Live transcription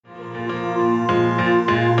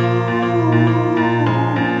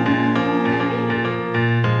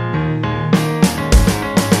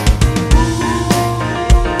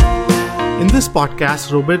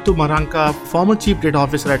podcast, Roberto Maranca, former Chief Data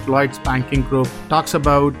Officer at Lloyds Banking Group, talks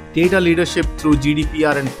about data leadership through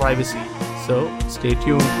GDPR and privacy. So stay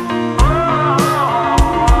tuned.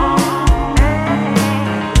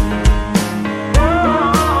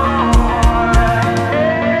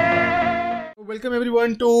 Welcome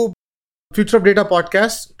everyone to Future of Data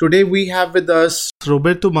podcast. Today we have with us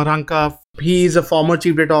Roberto Maranca. He is a former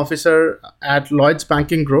Chief Data Officer at Lloyds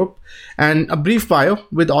Banking Group, and a brief bio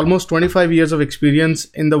with almost 25 years of experience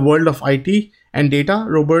in the world of IT and data.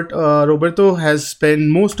 Roberto has spent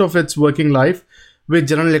most of its working life with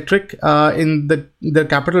General Electric in the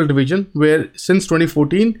Capital Division, where since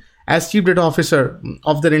 2014, as Chief Data Officer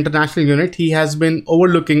of their international unit, he has been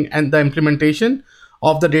overlooking the implementation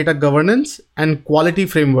of the data governance and quality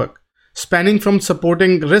framework, spanning from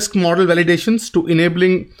supporting risk model validations to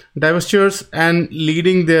enabling divestitures and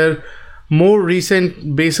leading their more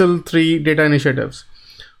recent Basel III data initiatives.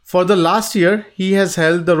 For the last year, he has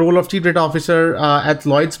held the role of Chief Data Officer at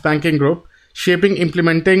Lloyds Banking Group, shaping,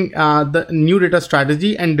 implementing the new data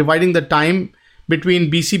strategy and dividing the time between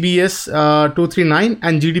BCBS 239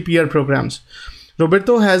 and GDPR programs.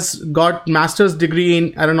 Roberto has got master's degree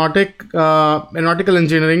in aeronautical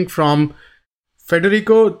engineering from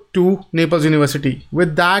Federico II Naples University.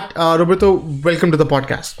 With that, Roberto, welcome to the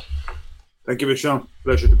podcast. Thank you, Vishal.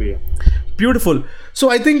 Pleasure to be here. Beautiful. So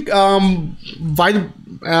I think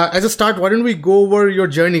as a start, why don't we go over your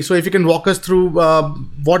journey? So if you can walk us through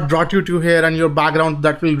what brought you to here and your background,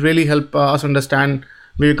 that will really help us understand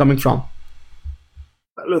where you're coming from.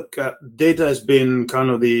 Look, data has been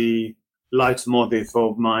kind of the leitmotif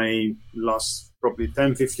of my last probably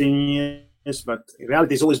 10, 15 years, but in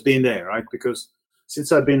reality, it's always been there, right? Because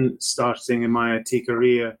since I've been starting in my IT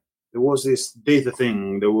career, there was this data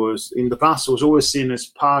thing. There was, in the past, it was always seen as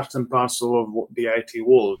part and parcel of the IT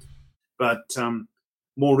world, but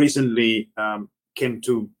more recently came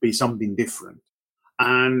to be something different.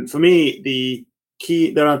 And for me,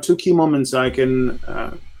 there are two key moments I can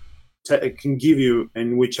give you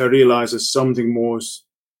in which I realized that something was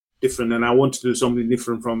different, and I wanted to do something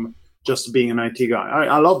different from just being an IT guy.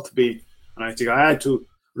 I love to be an IT guy. I had to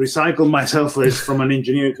recycle myself from an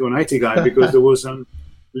engineer to an IT guy because there was some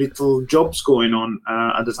little jobs going on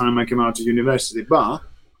at the time I came out of university. But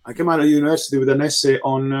I came out of university with an essay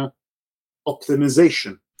on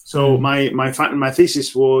optimization. So my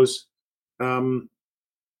thesis was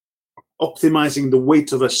optimizing the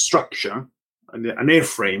weight of a structure, an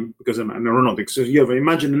airframe, because I'm an aeronautic. So you have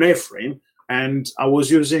imagine an airframe, and I was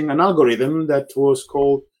using an algorithm that was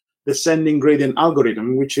called descending gradient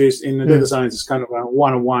algorithm, which is in data science is kind of a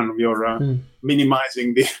one-on-one of your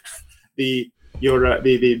minimizing your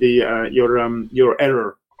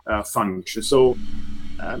error function. So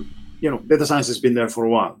data science has been there for a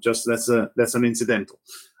while. Just that's an incidental.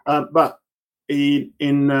 But in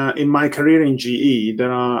my career in GE,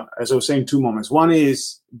 there are, as I was saying, two moments. One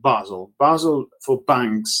is Basel. Basel for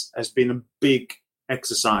banks has been a big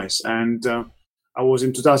exercise, and I was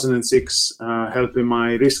in 2006 helping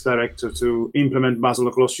my risk director to implement Basel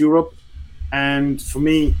across Europe. And for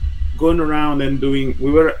me, going around and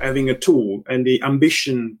we were having a tool, and the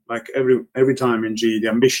ambition, like every time in GE, the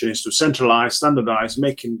ambition is to centralize, standardize,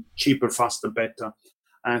 making cheaper, faster, better.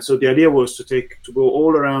 And so the idea was to go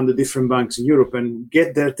all around the different banks in Europe and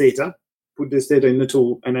get their data, put this data in the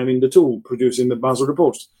tool, and having the tool producing the Basel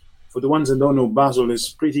reports. For the ones that don't know, Basel is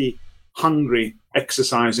pretty hungry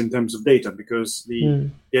exercise in terms of data, because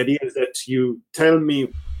the idea is that you tell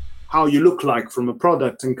me how you look like from a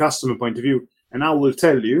product and customer point of view, and I will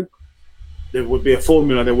tell you, there will be a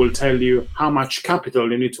formula that will tell you how much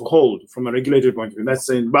capital you need to hold from a regulatory point of view. That's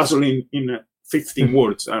in Basel in 15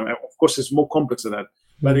 words. Of course, it's more complex than that.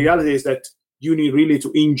 But the reality is that you need really to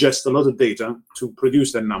ingest a lot of data to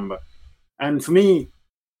produce that number. And for me,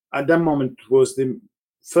 at that moment, was the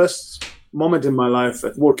first moment in my life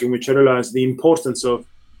at work in which I realized the importance of,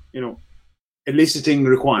 eliciting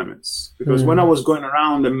requirements. Because when I was going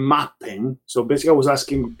around and mapping, so basically I was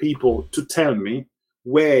asking people to tell me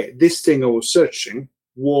where this thing I was searching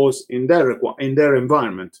was in their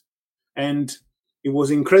environment. And it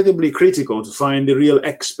was incredibly critical to find the real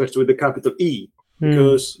expert with the capital E,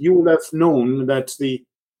 because you would have known that the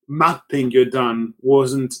mapping you'd done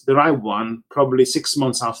wasn't the right one probably 6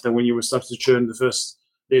 months after, when you were starting to churn the first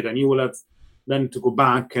data, and you will have then to go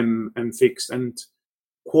back and fix. And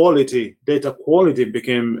data quality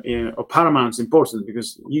became of paramount importance,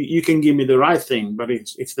 because you can give me the right thing, but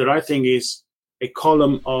if the right thing is a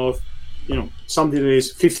column of something that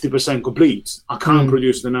is 50% complete, I can't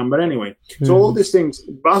produce the number anyway. So all these things,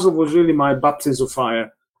 Basel was really my baptism of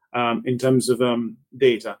fire in terms of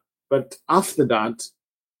data. But after that,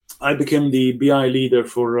 I became the BI leader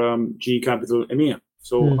for GE Capital EMEA.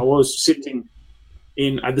 So I was sitting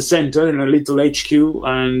at the center in a little HQ,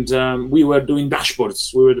 and we were doing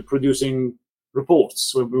dashboards. We were producing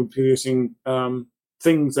reports. We were producing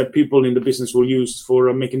things that people in the business will use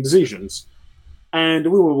for making decisions. And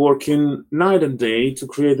we were working night and day to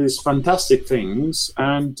create these fantastic things.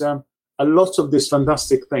 And a lot of these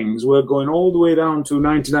fantastic things were going all the way down to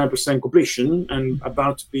 99% completion and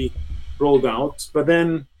about to be rolled out. But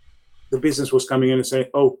then the business was coming in and saying,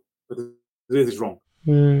 "Oh, but this is wrong."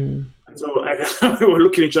 And so we were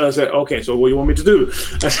looking at each other and said, "Okay, so what do you want me to do?"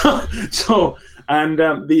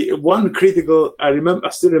 The one critical, I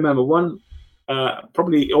still remember one,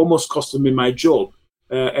 probably almost costed me my job.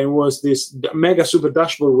 And was this mega super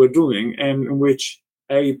dashboard we're doing, and in which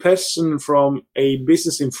a person from a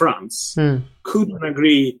business in France couldn't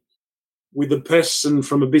agree with the person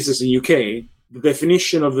from a business in UK, the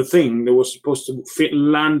definition of the thing that was supposed to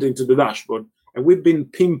land into the dashboard. And we've been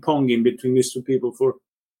ping-ponging between these two people for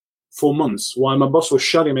 4 months, while my boss was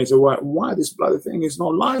shouting at me and said, why this bloody thing is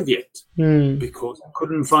not live yet? Because I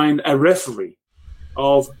couldn't find a referee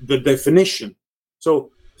of the definition.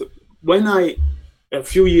 So when a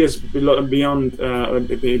few years below,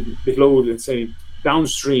 let's say,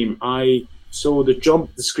 downstream, I saw the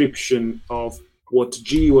job description of what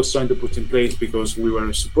GE was trying to put in place, because we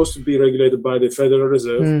were supposed to be regulated by the Federal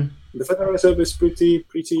Reserve. The Federal Reserve is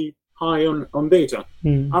pretty high on data.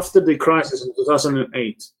 After the crisis in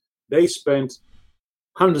 2008, they spent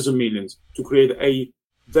hundreds of millions to create a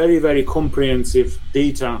very, very comprehensive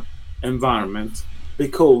data environment,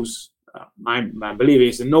 because my belief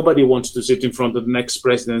is that nobody wants to sit in front of the next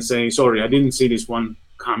president saying, "Sorry, I didn't see this one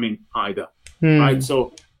coming either." Right?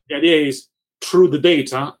 So the idea is, through the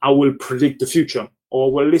data, I will predict the future,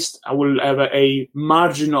 or at least I will have a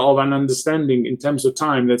margin of an understanding in terms of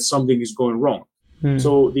time that something is going wrong.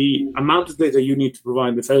 So the amount of data you need to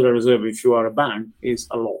provide the Federal Reserve if you are a bank is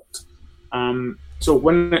a lot. So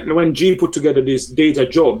when GE put together these data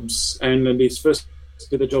jobs, and these first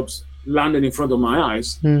data jobs landed in front of my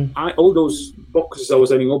eyes, all those boxes I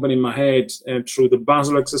was having open in my head through the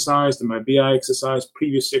Basel exercise, my BI exercise,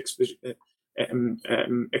 previous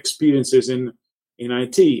experiences in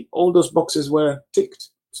IT, all those boxes were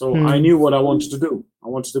ticked. So I knew what I wanted to do. I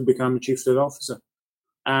wanted to become a chief data officer.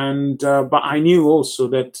 And but I knew also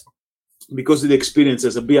that, because of the experience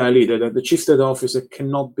as a BI leader, that the chief data officer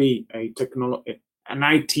cannot be an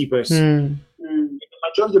IT person. In the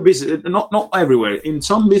majority of business, not everywhere. In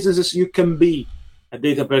some businesses, you can be a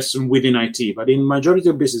data person within IT, but in majority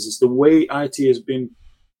of businesses, the way IT has been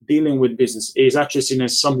dealing with business is actually seen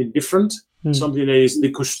as something different, something that is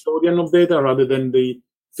the custodian of data rather than the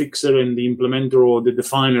fixer and the implementer or the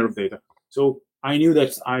definer of data. So I knew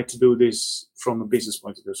that I had to do this from a business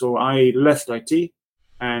point of view. So I left IT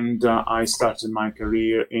and I started my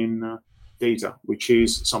career in data, which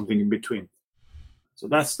is something in between. So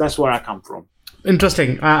that's where I come from.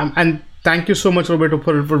 Interesting. And thank you so much, Roberto,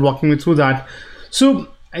 for walking me through that. So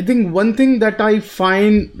I think one thing that I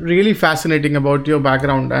find really fascinating about your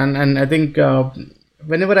background, and I think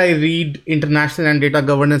whenever I read international and data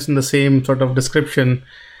governance in the same sort of description,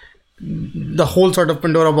 the whole sort of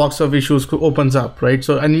Pandora box of issues opens up, right?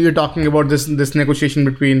 So, and you're talking about this negotiation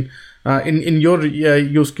between, in your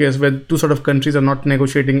use case, where two sort of countries are not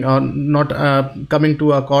negotiating, or not coming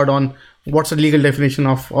to accord on what's the legal definition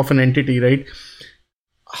of an entity, right?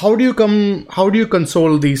 How do you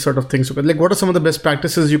console these sort of things? Like, what are some of the best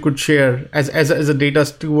practices you could share as a data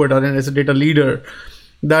steward or as a data leader,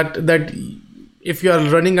 that if you are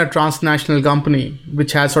running a transnational company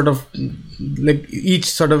which has sort of like each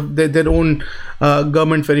sort of their own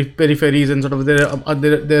government peripheries and sort of their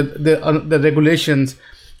regulations,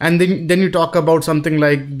 and then you talk about something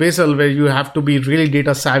like Basel, where you have to be really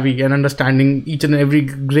data savvy and understanding each and every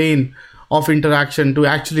grain of interaction to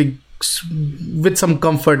actually, with some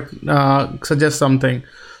comfort, suggest something.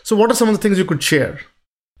 So what are some of the things you could share?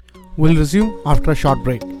 We'll resume after a short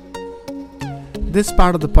break. This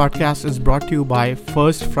part of the podcast is brought to you by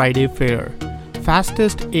First Friday Fair,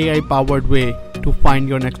 fastest AI-powered way to find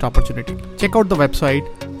your next opportunity. Check out the website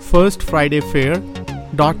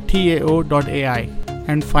firstfridayfair.tao.ai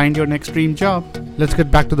and find your next dream job. Let's get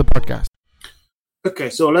back to the podcast. Okay,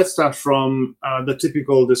 so let's start from the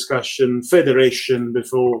typical discussion: federation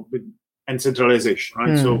and centralization,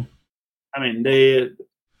 right? So, I mean,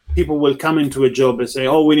 people will come into a job and say,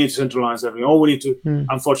 "Oh, we need to centralize everything. Oh, we need to."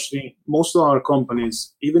 Unfortunately, most of our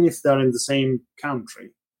companies, even if they're in the same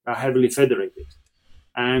country, are heavily federated.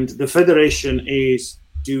 And the federation is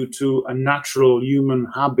due to a natural human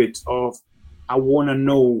habit of, I want to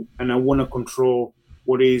know and I want to control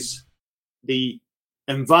what is the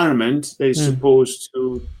environment that is supposed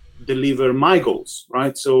to deliver my goals,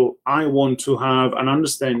 right? So I want to have an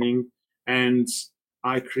understanding, and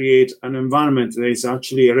I create an environment that is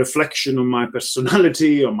actually a reflection of my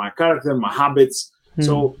personality, or my character, my habits.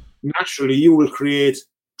 So naturally, you will create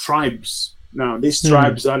tribes. Now, these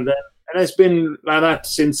tribes are there, and it's been like that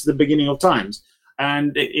since the beginning of times.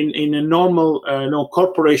 And in a normal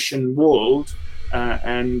corporation world,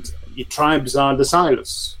 and the tribes are the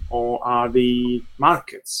silos or are the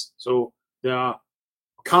markets. So they are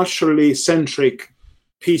culturally centric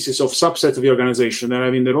pieces of subset of the organization that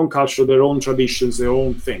have in their own culture, their own traditions, their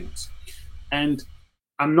own things. And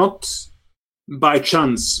I'm not by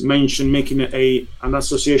chance making an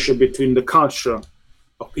association between the culture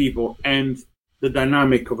of people and the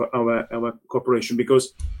dynamic of a corporation,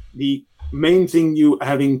 because the main thing you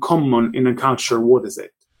have in common in a culture, what is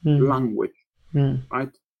it? Language,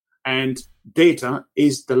 right? And data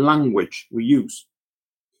is the language we use.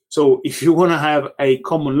 So if you want to have a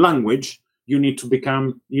common language, you need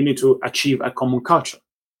to achieve a common culture.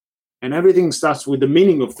 And everything starts with the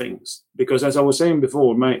meaning of things. Because as I was saying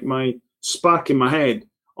before, my spark in my head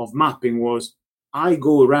of mapping was, I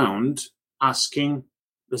go around asking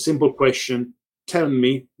the simple question, tell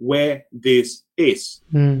me where this is.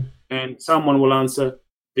 And someone will answer,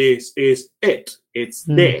 this is it. It's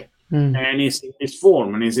there. And it's in this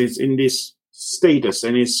form, and it's in this status,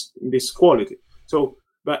 and it's in this quality. So,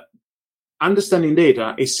 but understanding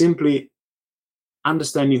data is simply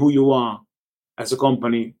understanding who you are as a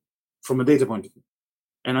company from a data point of view.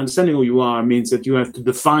 And understanding who you are means that you have to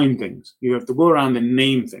define things. You have to go around and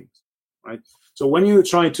name things, right? So when you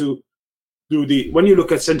try to when you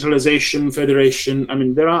look at centralization, federation, I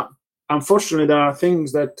mean, unfortunately, there are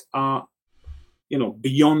things that are,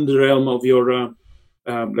 beyond the realm of your,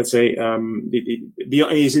 let's say,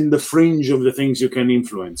 is in the fringe of the things you can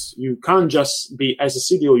influence. You can't just be, as a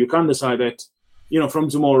CDO, you can't decide that, from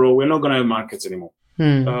tomorrow, we're not going to have markets anymore.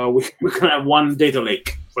 We're going to have one data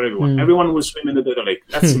lake for everyone. Everyone will swim in the data lake.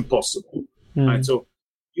 That's impossible. Right? So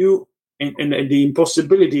and the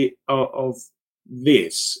impossibility of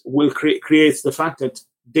this will creates the fact that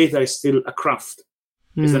data is still a craft.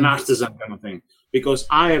 It's an artisan kind of thing, because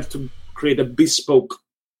I have to create a bespoke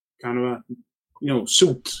kind of a,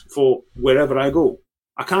 suit for wherever I go.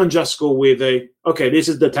 I can't just go with this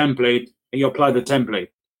is the template, and you apply the template.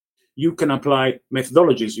 You can apply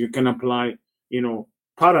methodologies, you can apply,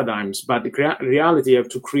 paradigms, but the reality, you have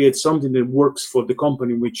to create something that works for the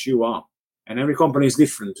company in which you are. And every company is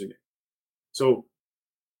different today. So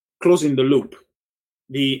closing the loop,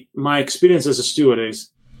 my experience as a steward is,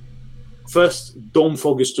 first, don't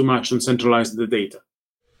focus too much on centralizing the data.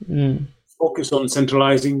 Focus on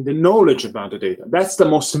centralizing the knowledge about the data. That's the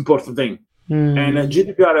most important thing. And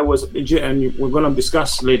GDPR and we're going to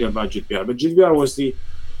discuss later about GDPR, but GDPR was the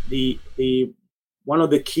one of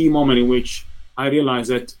the key moments in which I realized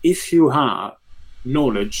that if you have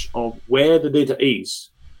knowledge of where the data is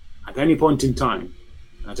at any point in time,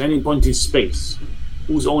 at any point in space,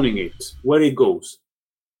 who's owning it, where it goes,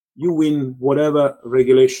 you win whatever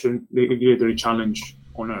regulatory challenge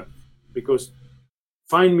on earth. Because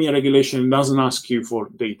find me a regulation that doesn't ask you for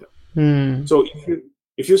data. So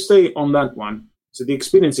if you stay on that one, so the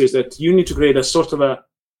experience is that you need to create a sort of a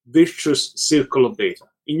virtuous circle of data.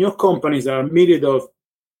 In your companies, there are a myriad of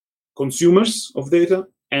consumers of data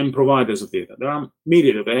and providers of data. There are a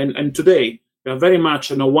myriad of them. And today, they are very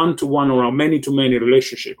much in a one-to-one or a many-to-many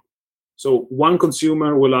relationship. So one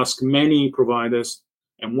consumer will ask many providers,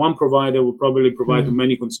 and one provider will probably provide to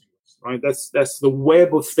many consumers, right? That's the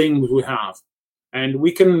web of things we have. And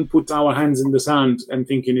we can put our hands in the sand and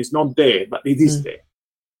thinking it's not there, but it is there.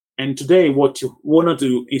 And today, what you want to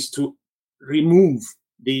do is to remove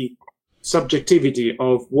the subjectivity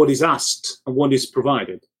of what is asked and what is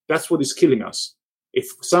provided. That's what is killing us. If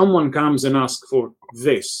someone comes and asks for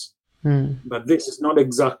this, but this is not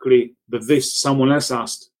exactly the this someone else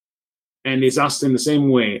asked, and is asked in the same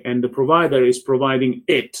way, and the provider is providing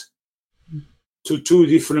it to two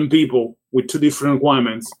different people with two different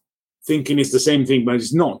requirements, thinking it's the same thing, but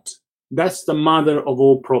it's not. That's the mother of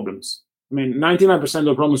all problems. I mean, 99% of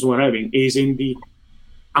the problems we're having is in the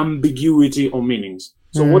ambiguity of meanings.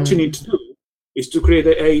 So what you need to do is to create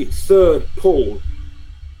a third pole,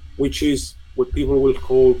 which is what people will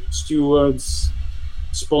call stewards,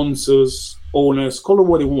 sponsors, owners, call it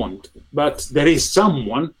what you want. But there is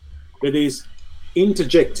someone that is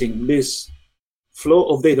interjecting this flow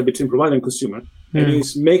of data between provider and consumer, and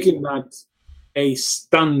is making that a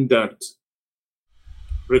standard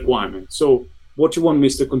requirement. So what you want,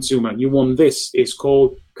 Mr. Consumer, you want this is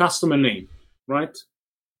called customer name, right?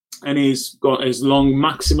 And it's got as long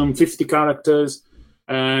maximum 50 characters,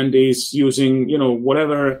 and is using,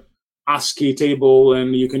 whatever ASCII table,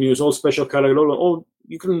 and you can use all special character. All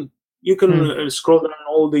you can scroll down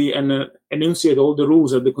all the and enunciate all the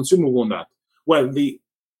rules that the consumer want that. Well, the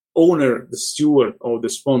owner, the steward, or the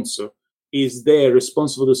sponsor is there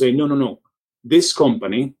responsible to say, no. This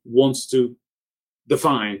company wants to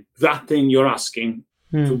define that thing you're asking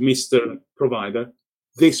to Mr. Provider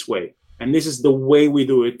this way. And this is the way we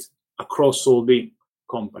do it across all the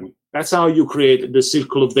company. That's how you create the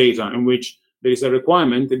circle of data in which there is a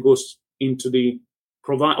requirement that goes into the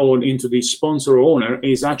provider or into the sponsor or owner,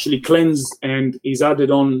 is actually cleansed and is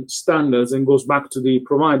added on standards and goes back to the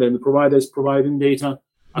provider. And the provider is providing data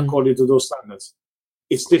according to those standards.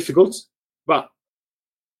 It's difficult, but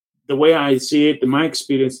the way I see it, in my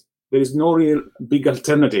experience, there is no real big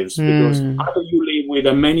alternatives, because either you live with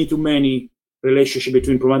a many-to-many relationship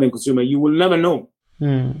between provider and consumer, you will never know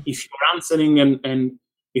if you're answering and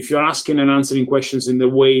if you're asking and answering questions in the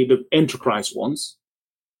way the enterprise wants,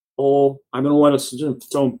 or I don't know what else to do.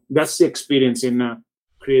 So that's the experience in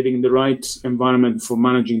creating the right environment for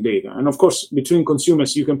managing data. And of course, between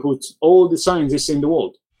consumers, you can put all the scientists in the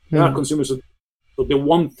world. There are consumers who they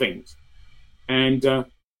want things. And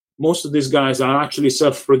most of these guys are actually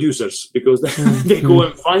self-producers, because they go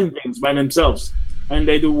and find things by themselves and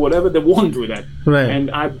they do whatever they want with that. Right.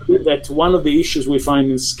 And I believe that one of the issues we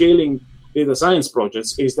find in scaling data science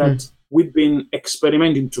projects is that we've been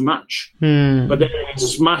experimenting too much, but then we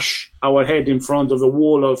smash our head in front of the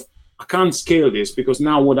wall of, I can't scale this because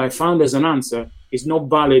now what I found as an answer is not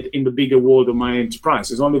valid in the bigger world of my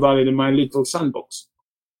enterprise. It's only valid in my little sandbox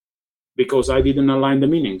because I didn't align the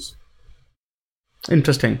meanings.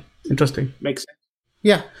 Interesting. Makes sense.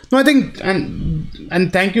 Yeah. No, I think,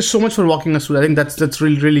 and thank you so much for walking us through. I think that's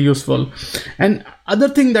really useful. And other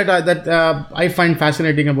thing that I find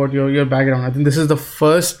fascinating about your background, I think this is the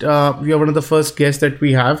first, you're one of the first guests that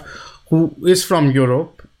we have who is from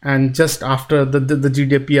Europe, and just after the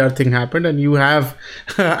GDPR thing happened, and you have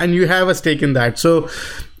a stake in that. So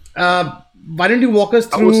why don't you walk us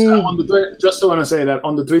through? Just want to say that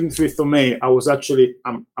on the 25th of May, I was actually,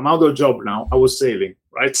 I'm out of job now. I was sailing,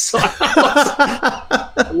 right? So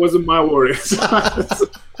it wasn't my worry.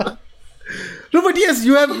 No, but yes,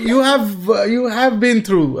 you have been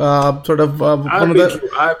through sort of I've been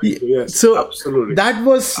through, yes, so absolutely. That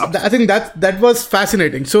was, I think that was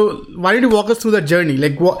fascinating. So why don't you walk us through that journey?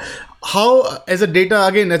 Like how as a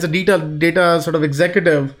data sort of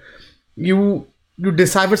executive, you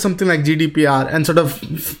decipher something like GDPR and sort of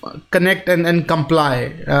connect and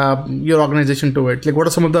comply your organization to it. Like, what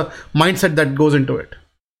are some of the mindset that goes into it?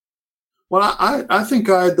 Well, I think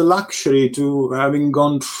I had the luxury to having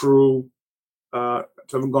gone through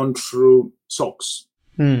SOX,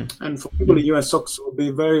 and for people in US, SOX will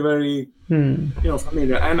be very, very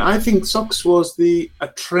familiar. And I think SOX was a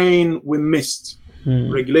train we missed,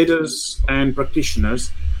 regulators and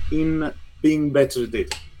practitioners, in being better at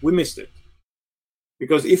data. We missed it.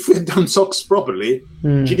 Because if we had done SOX properly,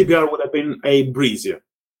 GDPR would have been a breezier.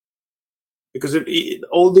 Because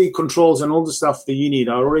all the controls and all the stuff that you need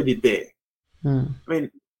are already there. I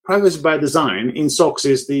mean, privacy by design in SOX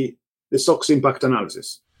is the SOX impact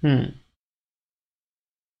analysis.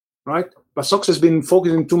 Right? But SOX has been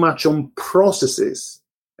focusing too much on processes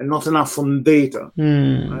and not enough on data.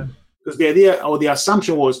 Right? Because the idea or the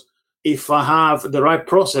assumption was, if I have the right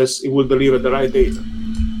process, it will deliver the right data.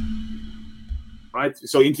 Right?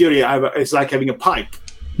 So in theory, it's like having a pipe.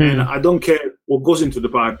 And I don't care what goes into the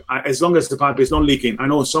pipe. As long as the pipe is not leaking, I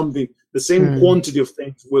know the same quantity of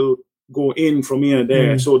things will go in from here and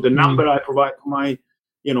there. So the number I provide to my,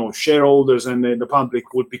 shareholders and the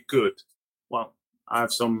public would be good. Well,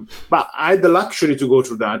 but I had the luxury to go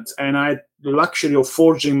through that. And I had the luxury of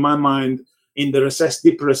forging my mind in the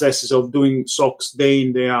deep recesses of doing SOX day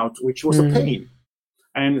in, day out, which was a pain.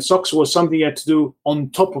 And SOX was something you had to do on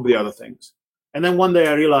top of the other things. And then one day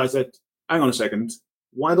I realized that, hang on a second,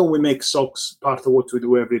 why don't we make SOX part of what we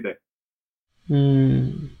do every day?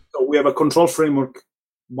 So we have a control framework.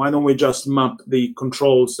 Why don't we just map the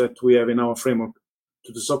controls that we have in our framework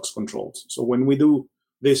to the SOX controls? So when we do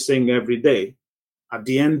this thing every day, at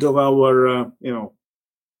the end of our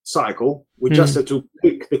cycle, we just had to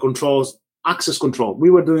pick the controls, access control. We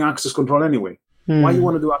were doing access control anyway. Why you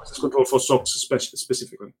want to do access control for SOX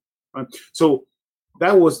specifically? Right? So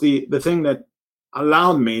that was the thing that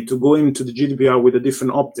allowed me to go into the GDPR with a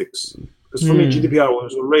different optics. Because for me, GDPR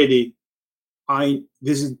was already,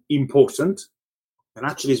 this is important. And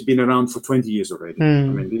actually, it's been around for 20 years already. I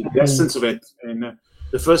mean, the essence of it, and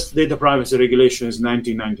the first data privacy regulation is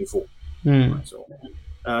 1994. Right? So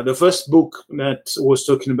the first book that was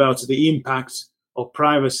talking about the impact of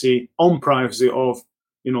privacy of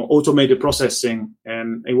automated processing,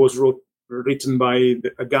 and it was written by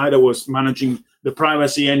a guy that was managing the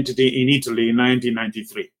privacy entity in Italy in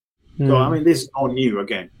 1993. So, I mean, this is not new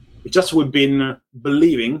again. It's just we've been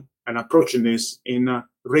believing and approaching this in a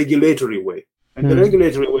regulatory way. And the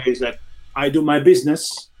regulatory way is that I do my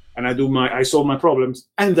business and I solve my problems,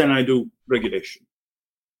 and then I do regulation.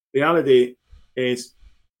 Reality is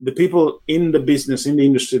the people in the business, in the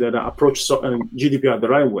industry that approach GDPR the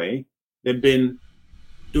right way, they've been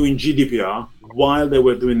doing GDPR while they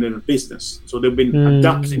were doing their business. So they've been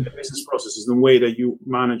adapting the business processes in a way that you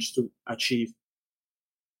manage to achieve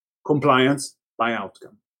compliance by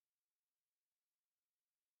outcome.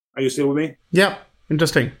 Are you still with me? Yeah,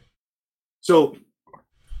 interesting. So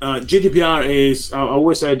GDPR is, I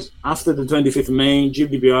always said, after the 25th of May,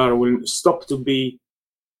 GDPR will stop to be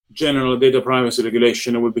general data privacy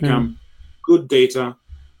regulation and will become good data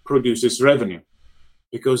produces revenue.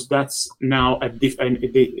 Because that's now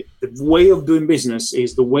the way of doing business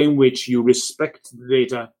is the way in which you respect the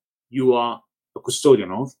data you are a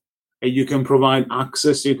custodian of, and you can provide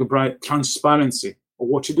access, you can provide transparency of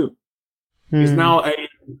what you do. It's now a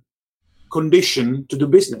condition to do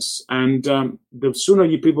business, and the sooner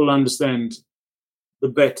you people understand, the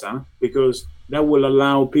better, because that will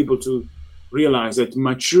allow people to realize that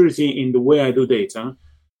maturity in the way I do data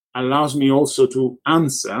allows me also to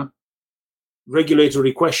answer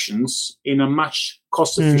regulatory questions in a much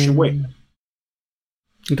cost-efficient way.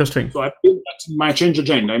 Interesting. So I built that in my change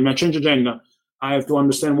agenda. In my change agenda, I have to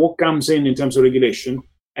understand what comes in terms of regulation,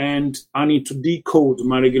 and I need to decode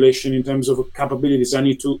my regulation in terms of capabilities. I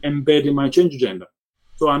need to embed in my change agenda.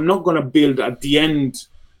 So I'm not going to build at the end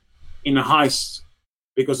in a heist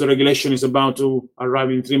because the regulation is about to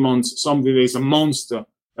arrive in 3 months, something that is a monster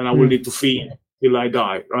and I will need to feed till I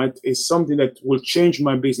die, right? It's something that will change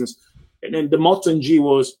my business. And then the motto in G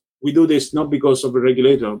was, we do this not because of a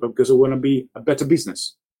regulator, but because we want to be a better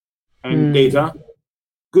business. And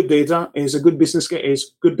good data is a good business,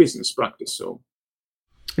 is good business practice. So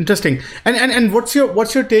interesting. And what's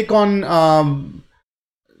your take on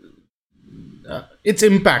its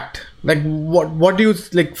impact? Like what do you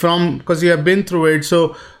like from, because you have been through it?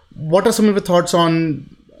 So what are some of your thoughts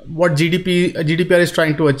on what GDPR is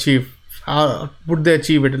trying to achieve? How would they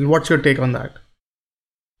achieve it, and what's your take on that?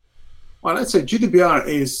 Well, let's say GDPR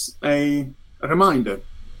is a reminder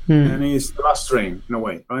and is the last train in a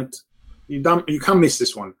way, right? You can't miss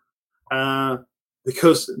this one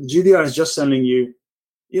because GDPR is just telling you,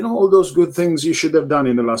 all those good things you should have done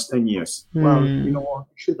in the last 10 years. Well, you know what?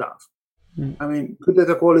 You should have. I mean, good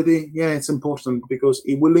data quality, yeah, it's important because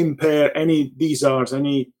it will impair any DSARs,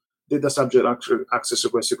 any data subject access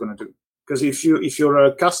request you're going to do. Because if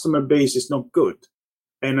your customer base is not good,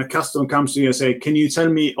 and a customer comes to you and say, can you tell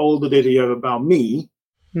me all the data you have about me?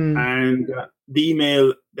 And the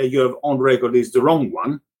email that you have on record is the wrong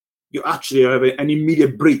one. You actually have an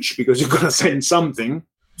immediate breach because you're going to send something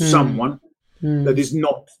to someone that is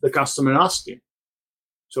not the customer asking.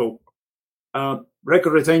 So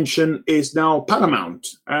record retention is now paramount.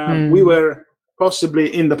 We were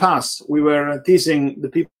possibly in the past, we were teasing the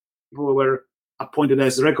people who were appointed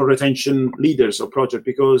as record retention leaders of project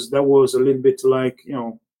because that was a little bit like,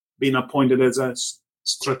 being appointed as a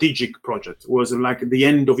strategic project. It was like the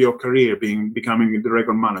end of your career becoming the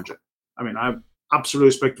record manager. I mean, I have absolute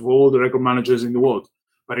respect for all the record managers in the world.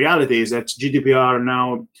 But reality is that GDPR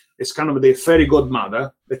now is kind of the fairy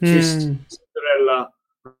godmother that kissed Cinderella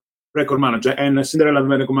record manager, and Cinderella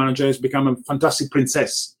record manager has become a fantastic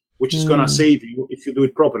princess, which is going to save you if you do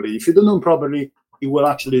it properly. If you don't do it properly, it will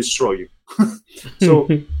actually destroy you. So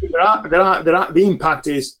the impact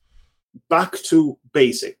is back to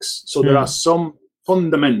basics. So there are some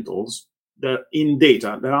fundamentals that in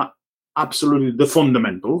data that are absolutely the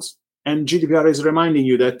fundamentals, and GDPR is reminding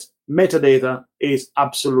you that metadata is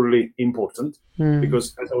absolutely important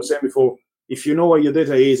because, as I was saying before, if you know where your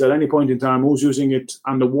data is at any point in time, who's using it,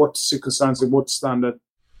 under what circumstances, what standard,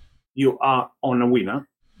 you are on a winner.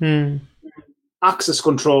 Access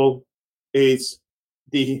control is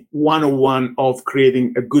the 101 of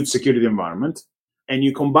creating a good security environment. And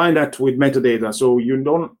you combine that with metadata, so you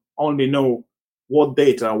don't only know what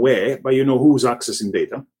data where, but you know who's accessing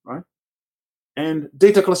data, right? And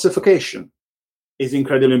data classification is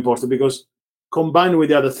incredibly important because combined with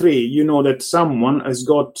the other three, you know that someone has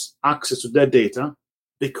got access to that data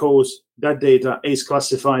because that data is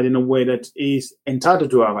classified in a way that is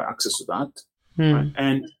entitled to have access to that. Right?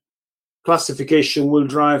 And classification will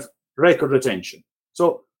drive record retention.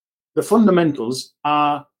 So the fundamentals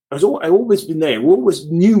have always been there. We always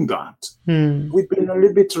knew that. We've been a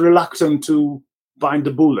little bit reluctant to bite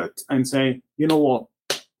the bullet and say, you know what,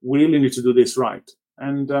 we really need to do this right.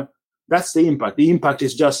 And that's the impact. The impact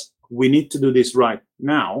is just, we need to do this right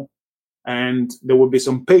now. And there will be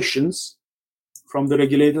some patience from the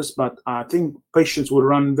regulators, but I think patience will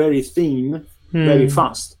run very thin, very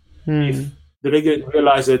fast. If the regulator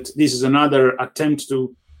realize that this is another attempt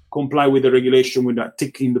to comply with the regulation with that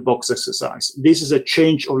ticking the box exercise. This is a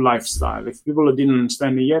change of lifestyle. If people didn't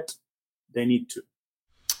understand it yet, they need to.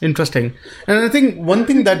 Interesting. And I think one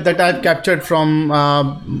thing that I've captured from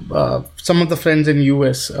some of the friends in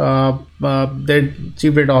US, their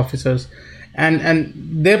chief data officers, and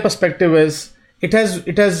their perspective is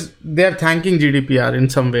they're thanking GDPR in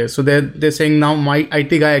some way. So they're saying, now my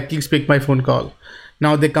IT guy at least pick my phone call.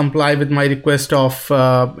 Now they comply with my request of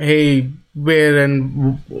hey, where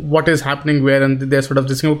and what is happening where, and they're sort of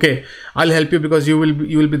just saying, okay, I'll help you because you will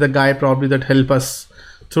be the guy probably that help us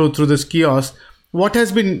through this chaos. What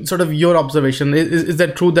has been sort of your observation? Is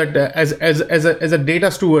that true that as a data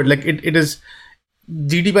steward, like it is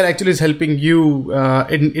GDPR actually is helping you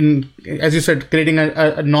in as you said, creating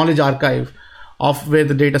a knowledge archive of where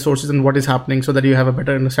the data sources and what is happening, so that you have a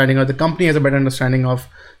better understanding, or the company has a better understanding of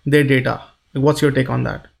their data. What's your take on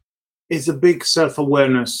that? It's a big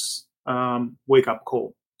self-awareness wake-up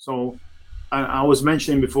call. So I was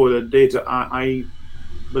mentioning before that data, I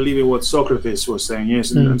believe in what Socrates was saying,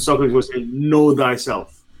 yes, and Socrates was saying, know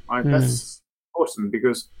thyself, right? That's important,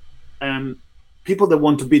 because people that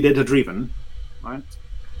want to be data-driven, right?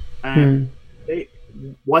 And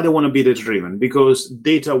why they want to be data-driven? Because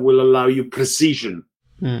data will allow you precision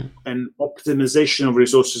and optimization of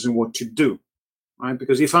resources in what you do, right?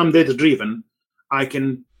 Because if I'm data-driven, I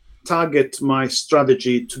can target my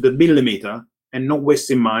strategy to the millimeter and not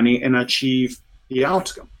wasting money and achieve the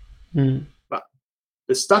outcome. But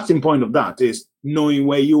the starting point of that is knowing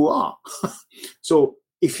where you are. So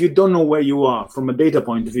if you don't know where you are from a data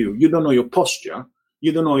point of view, you don't know your posture,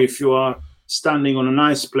 you don't know if you are standing on a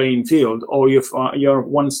nice playing field or if you're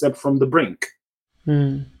one step from the brink.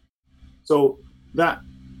 So that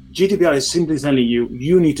GDPR is simply telling you,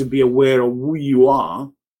 you need to be aware of who you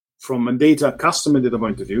are from a customer data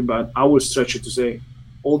point of view, but I will stretch it to say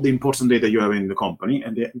all the important data you have in the company,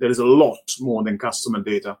 and there is a lot more than customer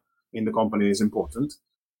data in the company is important.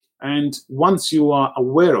 And once you are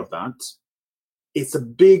aware of that, it's a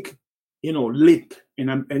big, leap.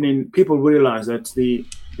 And then people realize that the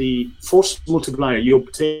force multiplier you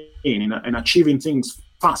obtain in achieving things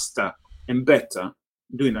faster and better,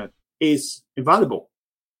 doing that, is invaluable.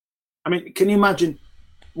 I mean, can you imagine,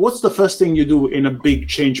 what's the first thing you do in a big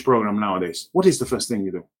change program nowadays? What is the first thing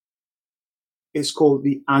you do? It's called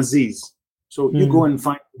the Aziz. So you go and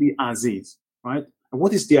find the Aziz, right? And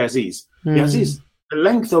what is the Aziz? The Aziz, the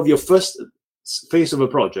length of your first phase of a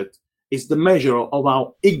project is the measure of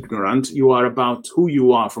how ignorant you are about who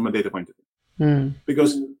you are from a data point of view.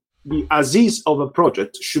 Because the Aziz of a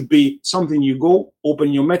project should be something you go,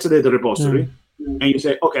 open your metadata repository, and you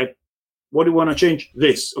say, okay, what do you want to change?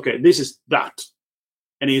 This. Okay, this is that.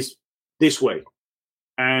 And it's this way.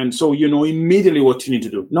 And so you know immediately what you need to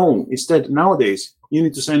do. No, instead, nowadays, you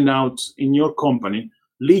need to send out in your company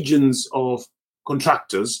legions of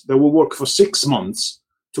contractors that will work for 6 months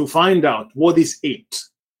to find out what is it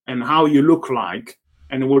and how you look like.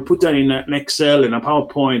 And we'll put that in an Excel and a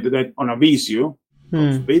PowerPoint that on a Visio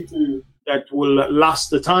that will last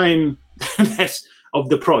the time of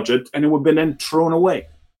the project, and it will be then thrown away.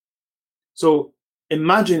 So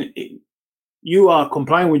imagine you are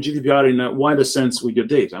complying with GDPR in a wider sense with your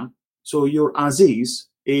data. So your Aziz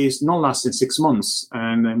is not lasting 6 months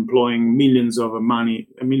and employing millions of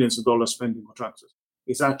dollars spent in contractors.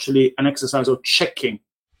 It's actually an exercise of checking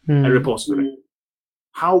a repository.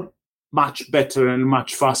 How much better and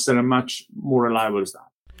much faster and much more reliable is that?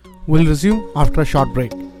 We'll resume after a short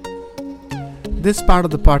break. This part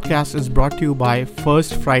of the podcast is brought to you by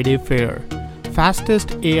First Friday Fair,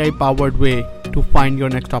 fastest AI-powered way to find your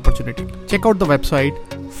next opportunity. Check out the website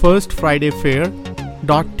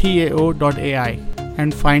firstfridayfair.tao.ai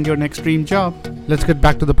and find your next dream job. Let's get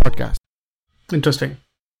back to the podcast. Interesting.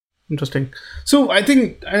 So I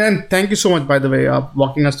think, and thank you so much, by the way,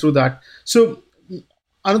 walking us through that. So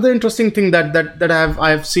another interesting thing that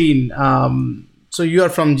I've seen. So you are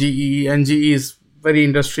from GE, and GE is very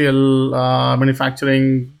industrial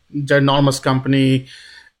manufacturing, ginormous company,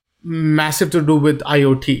 massive to do with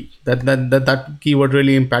IoT. That keyword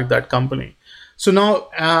really impact that company. So now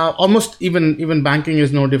almost even banking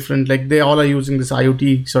is no different. Like they all are using this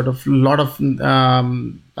IoT, sort of lot of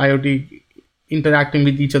IoT interacting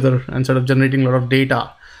with each other and sort of generating a lot of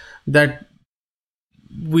data that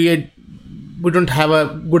we don't have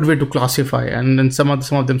a good way to classify, and then some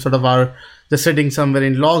of them sort of are just sitting somewhere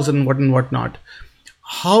in logs and whatnot.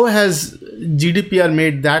 how has GDPR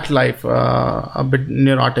made that life a bit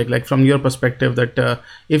neurotic? Like from your perspective, that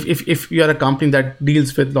if you are a company that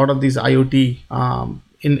deals with a lot of these IoT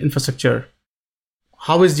in infrastructure,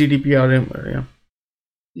 how is GDPR?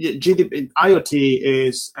 IoT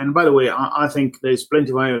is, and by the way, I think there's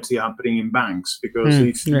plenty of IoT happening in banks, because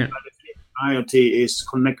if IoT is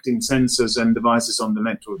connecting sensors and devices on the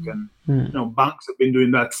network, and banks have been doing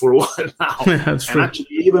that for a while now. That's true. And actually,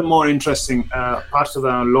 even more interesting part of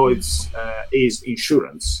our Lloyd's is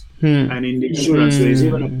insurance. And in the insurance, there is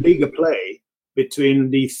even a bigger play between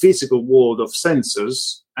the physical world of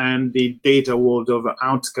sensors and the data world of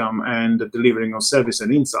outcome and the delivering of service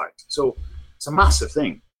and insight. So it's a massive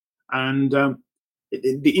thing. And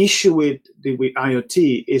the issue with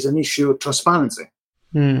IoT is an issue of transparency.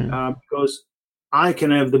 Because I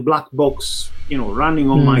can have the black box, running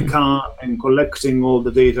on my car and collecting all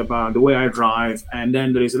the data about the way I drive, and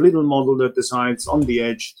then there is a little model that decides on the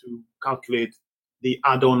edge to calculate the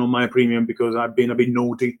add-on on my premium because I've been a bit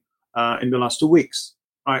naughty in the last 2 weeks,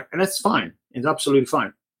 right? And that's fine; it's absolutely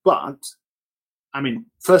fine. But I mean,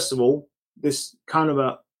 first of all, this kind of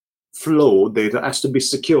a flow data has to be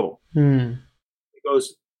secure,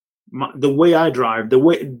 because the way I drive,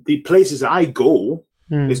 the places I go.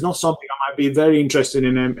 It's not something I might be very interested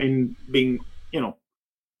in being,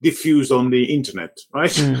 diffused on the internet,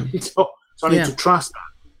 right? So I need to trust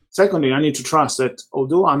that. Secondly, I need to trust that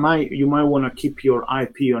although you might want to keep your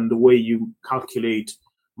IP on the way you calculate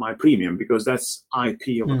my premium, because that's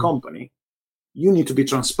IP of a company, you need to be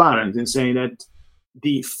transparent in saying that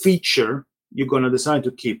the feature you're going to decide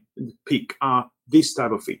to pick are this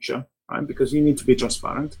type of feature, right? Because you need to be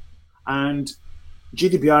transparent. And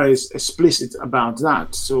GDPR is explicit about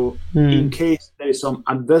that. So in case there is some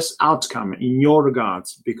adverse outcome in your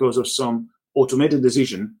regards because of some automated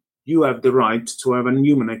decision, you have the right to have a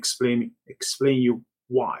human explain you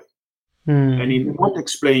why. And it won't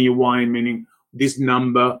explain you why, meaning this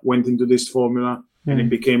number went into this formula and it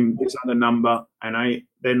became this other number, and I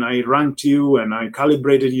ranked you and I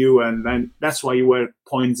calibrated you, and then that's why you were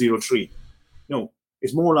 0.03. No,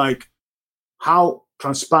 it's more like how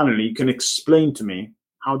transparently you can explain to me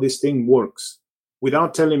how this thing works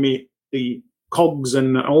without telling me the cogs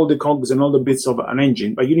and all the bits of an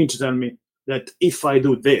engine. But you need to tell me that if I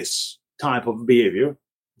do this type of behavior,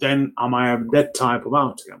 then I might have that type of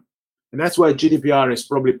outcome. And that's why GDPR is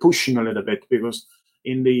probably pushing a little bit, because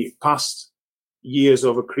in the past years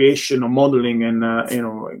of creation of modeling and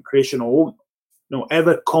creation of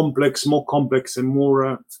ever more complex and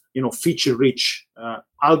more feature rich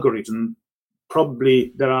algorithm,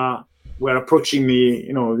 probably we're approaching the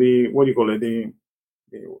what do you call it,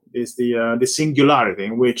 the singularity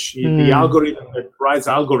in which the algorithm that writes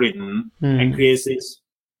algorithm and creates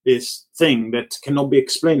this thing that cannot be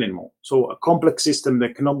explained anymore. So a complex system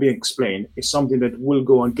that cannot be explained is something that will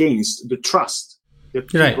go against the trust that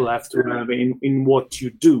people have to have in what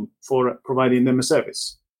you do for providing them a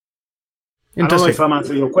service. I don't know if I'm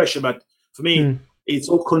answering your question, but for me, it's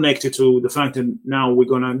all connected to the fact that now we're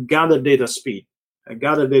going to gather data speed.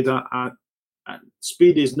 Gather data at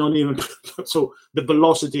speed is not even so the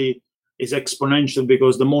velocity is exponential,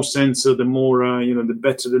 because the more sensor, the more the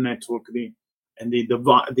better the network, the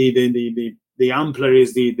ampler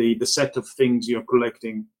is the set of things you're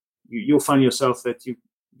collecting. You'll find yourself that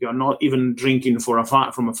you're not even drinking from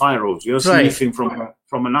a fire hose. You're sniffing from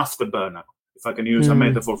an afterburner, if I can use a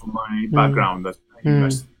metaphor from my background.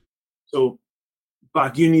 So,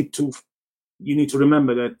 but you need to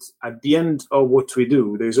remember that at the end of what we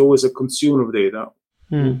do, there's always a consumer of data,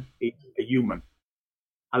 a human.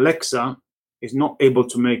 Alexa is not able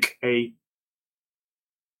to make a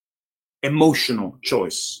emotional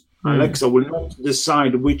choice. Alexa will not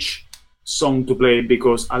decide which song to play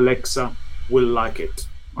because Alexa will like it.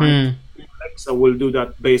 Right? Alexa will do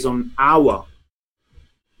that based on our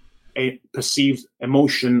perceived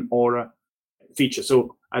emotion or feature.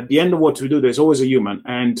 So at the end of what we do, there's always a human.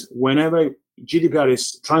 And whenever GDPR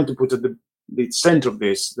is trying to put at the center of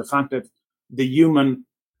this, the fact that the human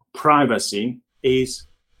privacy is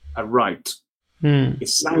a right.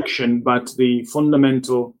 It's sanctioned by the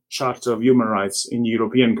fundamental Charter of Human Rights in the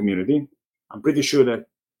European community. I'm pretty sure that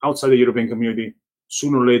outside the European community,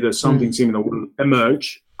 sooner or later, something similar will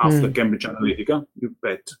emerge after Cambridge Analytica. You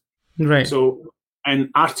bet. Right. So,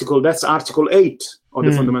 that's Article 8 of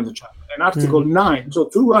the Fundamental Charter. And Article 9, so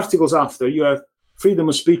 2 articles after, you have freedom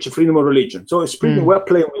of speech and freedom of religion. So it's pretty, we're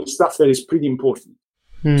playing with stuff that is pretty important.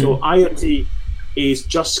 So IoT is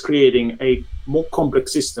just creating a more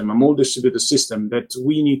complex system, a more distributed system that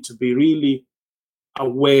we need to be really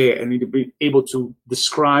aware and need to be able to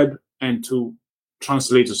describe and to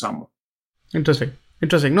translate to someone. Interesting.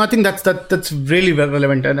 Interesting. No, I think that's really well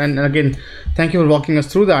relevant, and again, thank you for walking us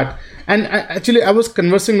through that. And actually, I was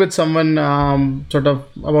conversing with someone sort of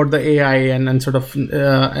about the AI and sort of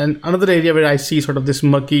and another area where I see sort of this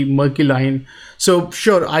murky line. So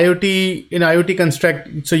sure, IoT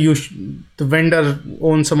construct. So the vendor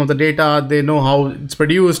owns some of the data. They know how it's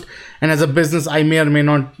produced, and as a business, I may or may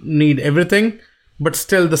not need everything, but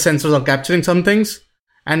still the sensors are capturing some things,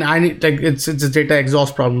 and I need, like, it's a data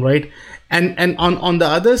exhaust problem, right? And on the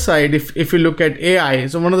other side, if you look at AI,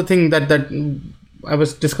 so one of the things that I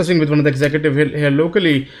was discussing with one of the executive here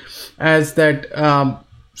locally, as that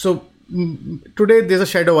today there's a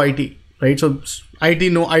shadow IT, right? So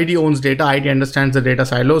IT owns data, IT understands the data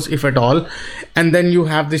silos, if at all, and then you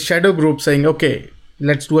have this shadow group saying, okay,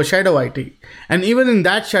 let's do a shadow IT, and even in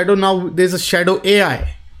that shadow now there's a shadow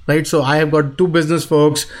AI. Right, so I have got two business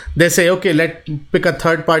folks. They say, okay, let's pick a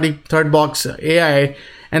third box AI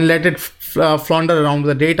and let it flounder around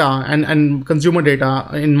the data and consumer data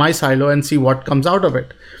in my silo and see what comes out of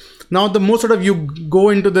it. Now, the more sort of you go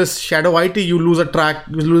into this shadow IT, you lose a track,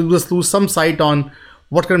 you lose some sight on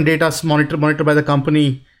what kind of data is monitored by the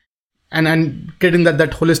company, and getting that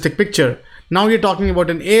holistic picture. Now you're talking about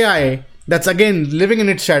an AI that's again living in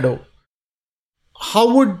its shadow.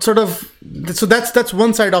 How would so that's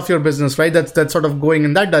one side of your business, right? That's sort of going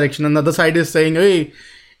in that direction. And the other side is saying, hey,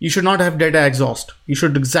 you should not have data exhaust. You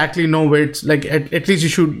should exactly know where it's like, at least you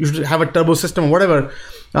should have a turbo system or whatever,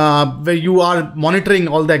 where you are monitoring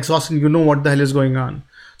all the exhaust and you know what the hell is going on.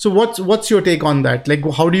 So what's your take on that? Like,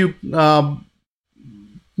 how do you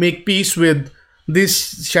make peace with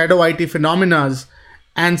these shadow IT phenomena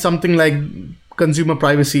and something like consumer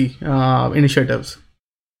privacy initiatives?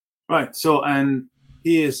 Right. So, and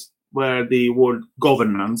here's where the word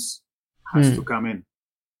governance has to come in.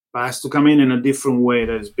 But has to come in a different way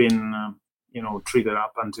that has been, treated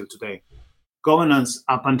up until today. Governance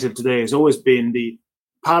up until today has always been the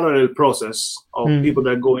parallel process of people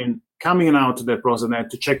that go in, coming in out of their process and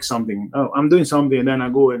to check something. Oh, I'm doing something, and then I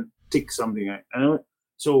go and tick something.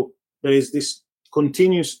 So there is this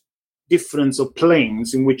continuous difference of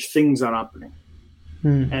planes in which things are happening.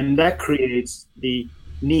 And that creates the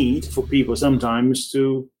need for people sometimes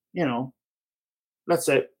to, let's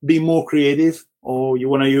say, be more creative, or you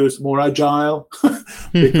want to use more agile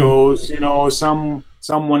because,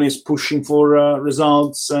 someone is pushing for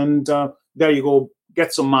results, and there you go,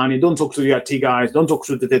 get some money. Don't talk to the IT guys. Don't talk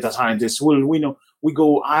to the data scientists.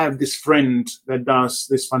 I have this friend that does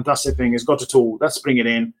this fantastic thing. He's got a tool. Let's bring it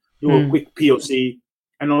in, do a quick POC.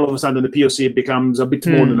 And all of a sudden the POC becomes a bit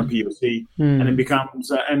more than a POC. And it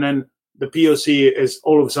becomes, and then the POC is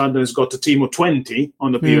all of a sudden has got a team of 20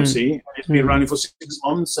 on the POC. And it's been running for 6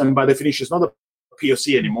 months. And by definition, it's not a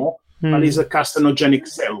POC anymore, but it's a carcinogenic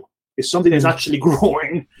cell. It's something that's actually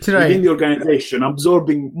growing within the organization,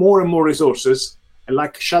 absorbing more and more resources. And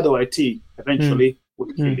like shadow IT, eventually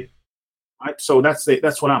would kill it. Right? So that's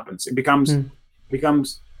what happens. It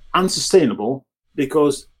becomes unsustainable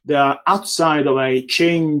because they are outside of a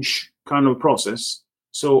change kind of process.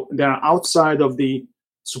 So they are outside of the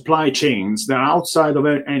supply chains. They're outside of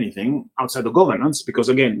anything, outside of governance, because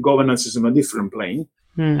again, governance is on a different plane.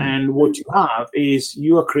 And what you have is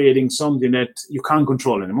you are creating something that you can't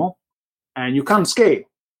control anymore, and you can't scale,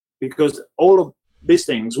 because all of these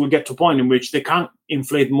things will get to a point in which they can't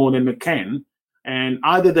inflate more than they can, and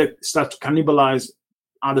either they start to cannibalize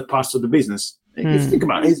other parts of the business. If you think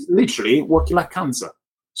about it, it's literally working like cancer.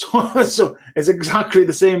 So it's exactly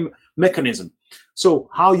the same mechanism. So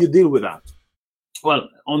how you deal with that? Well,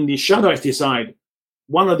 on the shadow IT side,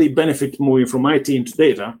 one of the benefits moving from IT into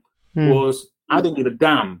data was I don't give a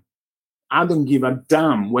damn. I don't give a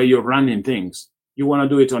damn where you're running things. You want to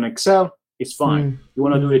do it on Excel, it's fine. You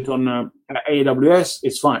want to do it on AWS,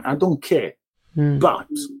 it's fine. I don't care. But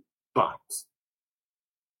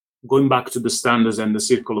going back to the standards and the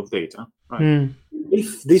circle of data, right?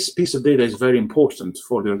 If this piece of data is very important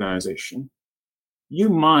for the organization, you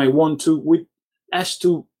might want to, has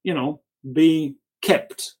to, be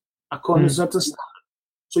kept according to certain standard.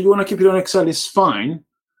 So you want to keep it on Excel, it's fine.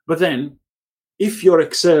 But then if your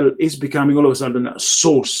Excel is becoming all of a sudden a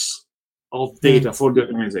source of data for the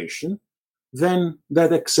organization, then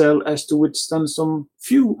that Excel has to withstand some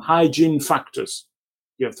few hygiene factors.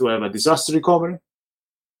 You have to have a disaster recovery.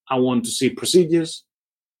 I want to see procedures.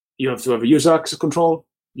 You have to have a user access control.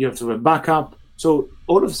 You have to have backup. So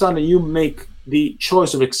all of a sudden you make the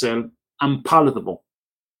choice of Excel unpalatable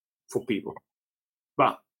for people.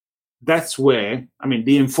 But that's where,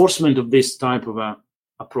 the enforcement of this type of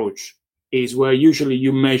approach is where usually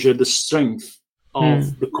you measure the strength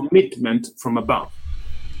of the commitment from above.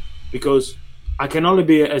 Because I can only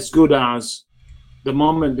be as good as the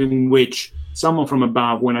moment in which someone from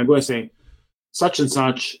above, when I go and say, such and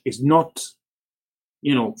such is not,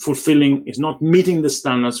 fulfilling, is not meeting the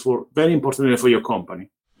standards for, very importantly, for your company.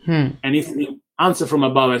 And if the answer from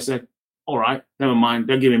above, I said, all right, never mind,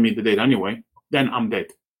 they're giving me the data anyway, then I'm dead.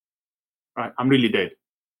 Right? I'm really dead.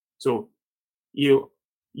 So you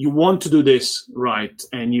want to do this right,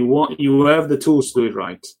 and you have the tools to do it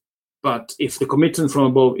right. But if the commitment from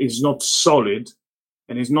above is not solid,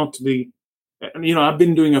 and is not I've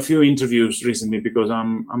been doing a few interviews recently because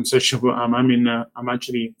I'm actually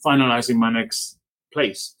finalizing my next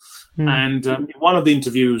place. And in one of the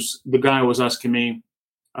interviews, the guy was asking me,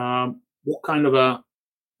 what kind of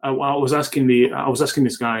I was asking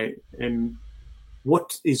this guy,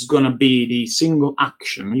 what is going to be the single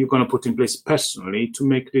action you're going to put in place personally to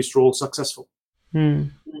make this role successful?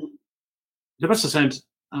 The person said,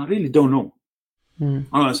 I really don't know.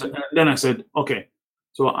 Then I said, okay,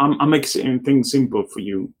 so I'm making things simple for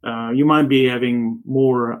you. You might be having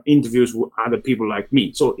more interviews with other people like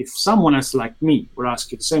me. So if someone else like me will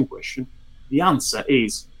ask you the same question, the answer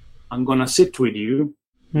is, I'm going to sit with you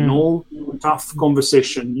in all tough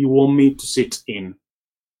conversation you want me to sit in.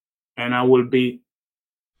 And I will be,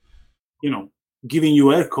 giving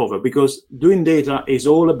you air cover, because doing data is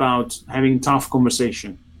all about having tough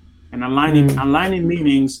conversation and aligning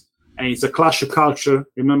meanings. And it's a clash of culture.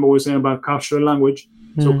 Remember what we were saying about culture and language?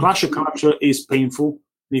 So clash of culture is painful.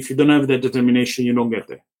 And if you don't have that determination, you don't get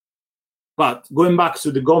there. But going back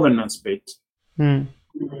to the governance bit,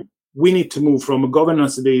 we need to move from a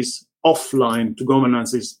governance that is offline to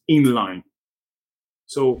governance is inline.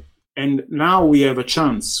 So, and now we have a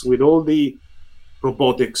chance with all the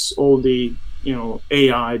robotics, all the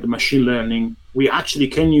AI, the machine learning. We actually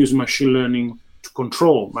can use machine learning to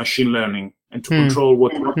control machine learning and to control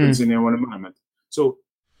what happens in our environment. So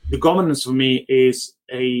the governance for me is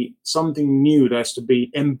something new that has to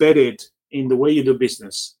be embedded in the way you do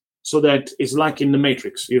business, so that it's like in the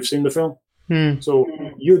Matrix. You've seen the film? So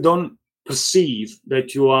you don't perceive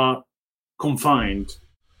that you are confined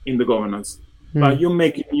in the governance. But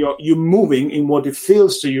you're moving in what it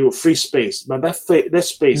feels to you free space. But that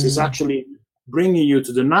space is actually bringing you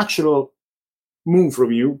to the natural move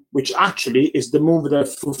from you, which actually is the move that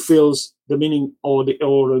fulfills the meaning or the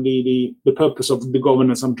purpose of the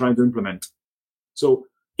governance I'm trying to implement. So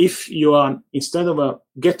if you are, instead of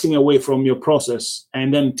getting away from your process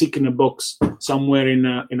and then ticking a box somewhere in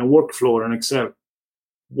a workflow or an Excel,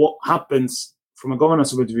 what happens from a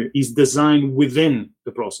governance point of view is designed within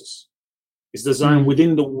the process. It's designed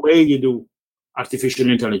within the way you do artificial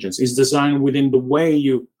intelligence. It's designed within the way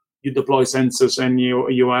you deploy sensors and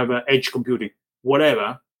you have edge computing,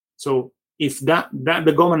 whatever. So if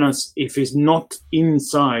the governance, if it's not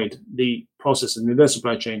inside the process and the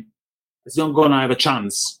supply chain, it's not going to have a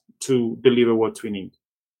chance to deliver what we need.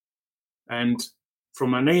 And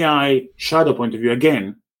from an AI shadow point of view,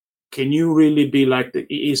 again, can you really be like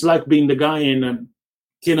it's like being the guy in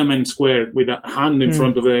Tiananmen Square with a hand in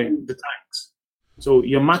front of the tanks. So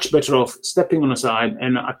you're much better off stepping on the side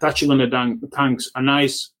and attaching on the tanks a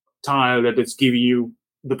nice tile that is giving you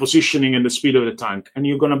the positioning and the speed of the tank, and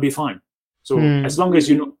you're going to be fine. So as long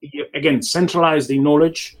as again, centralize the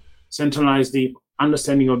knowledge, centralize the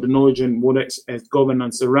understanding of the knowledge and what is as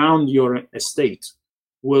governance around your estate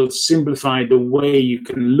will simplify the way you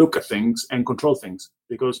can look at things and control things.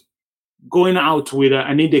 Because going out with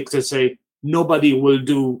an edict that say nobody will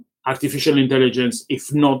do artificial intelligence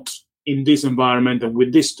if not in this environment and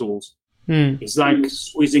with these tools, it's like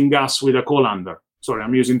squeezing gas with a colander. Sorry,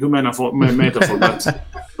 I'm using too metaphor,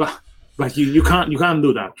 but you can't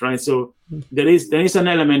do that, right? So there is an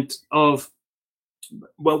element of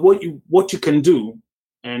what you can do,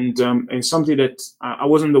 and something that I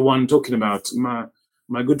wasn't the one talking about.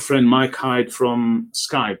 My good friend Mike Hyde from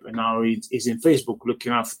Skype, and now he's in Facebook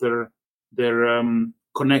looking after their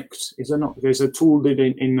Connect. There's a tool that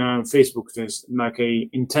in Facebook. There's like a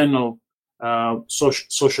internal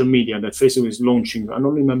social media that Facebook is launching. I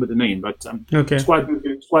don't remember the name, but it's quite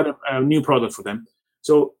a new product for them.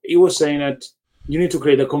 So he was saying that you need to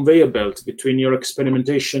create a conveyor belt between your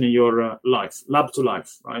experimentation and your life, lab to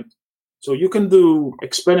life, right? So you can do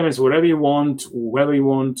experiments wherever you want, whoever you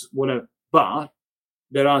want, whatever, but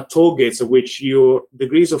there are toll gates at which your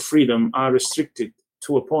degrees of freedom are restricted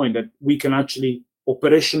to a point that we can actually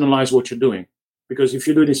operationalize what you're doing. Because if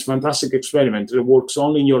you do this fantastic experiment that works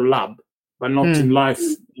only in your lab, but not in life,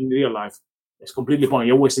 in real life, it's completely pointless.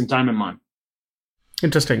 You're wasting time and money.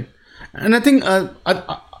 Interesting. And I think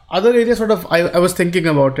other areas sort of, I was thinking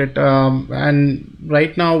about it. And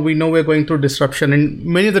right now we know we're going through disruption in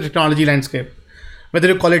many of the technology landscape. whether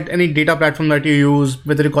you call it any data platform that you use,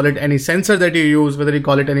 whether you call it any sensor that you use, whether you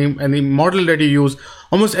call it any model that you use,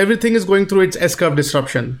 almost everything is going through its S-curve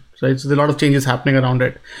disruption. Right? So there's a lot of changes happening around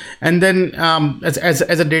it. And then as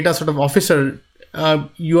a data sort of officer,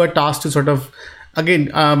 you are tasked to sort of, again,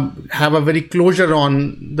 have a very closure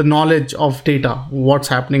on the knowledge of data, what's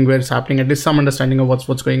happening, where it's happening, at least some understanding of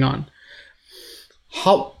what's going on.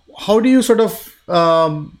 How do you sort of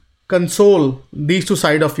console these two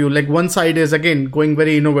sides of you? Like one side is, again, going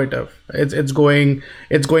very innovative. It's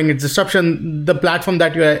disruption. The platform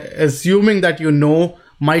that you're assuming that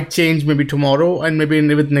might change maybe tomorrow and maybe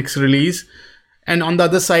with next release. And on the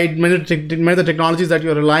other side, many of the technologies that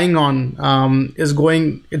you're relying on is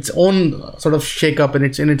going its own sort of shake-up in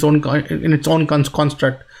its own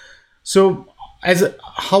construct. So,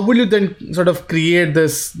 how will you then sort of create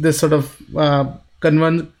this sort of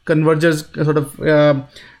convergence, sort of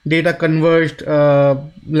data converged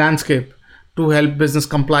landscape to help business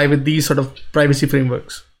comply with these sort of privacy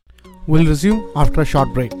frameworks? We'll resume after a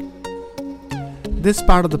short break. This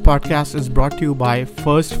part of the podcast is brought to you by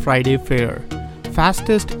First Friday Fair,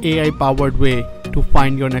 fastest AI-powered way to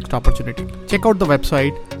find your next opportunity. Check out the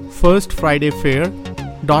website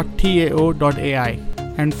firstfridayfair.tao.ai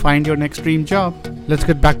and find your next dream job. Let's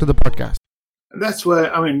get back to the podcast. That's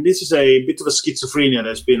where, this is a bit of a schizophrenia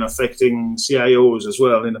that's been affecting CIOs as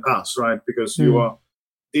well in the past, right? Because you are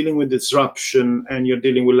dealing with disruption and you're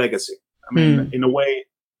dealing with legacy. In a way,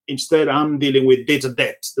 instead, I'm dealing with data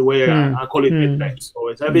debt, the way I call it data debt. So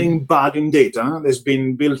it's having bad in data that's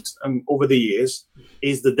been built over the years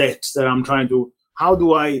is the debt that I'm trying to, how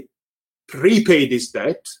do I repay this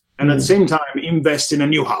debt and at the same time invest in a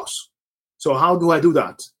new house? So how do I do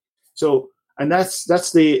that? So, and that's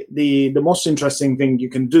the most interesting thing you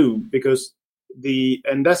can do, because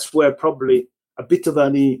and that's where probably a bit of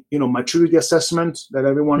the maturity assessment that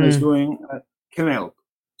everyone is doing can help.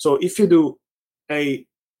 So if you do a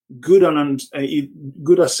good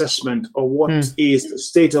assessment of what is the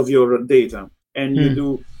state of your data, and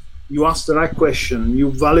you ask the right question,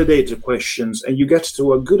 you validate the questions, and you get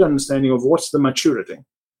to a good understanding of what's the maturity,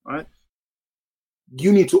 right?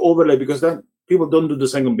 You need to overlay, because then people don't do the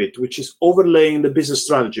second bit, which is overlaying the business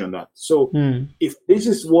strategy on that. So if this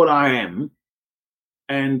is what I am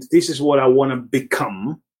and this is what I want to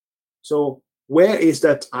become, so where is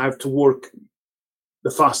that I have to work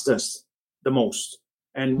the fastest, the most?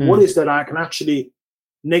 And what is that I can actually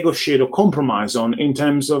negotiate or compromise on in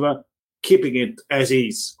terms of keeping it as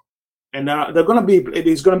is? And it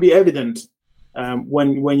is going to be evident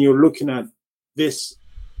when you're looking at this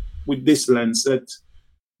with this lens, that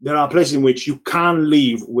there are places in which you can't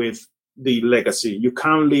live with the legacy. You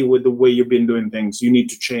can't live with the way you've been doing things. You need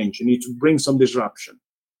to change. You need to bring some disruption.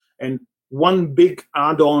 And one big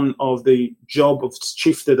add-on of the job of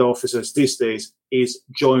chief data officers these days is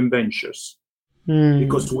joint ventures.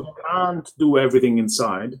 Because we can't do everything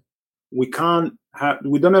inside. We don't have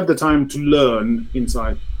the time to learn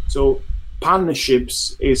inside. So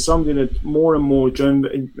partnerships is something that more and more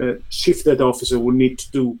chief data officer will need to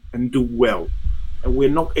do and do well. And we're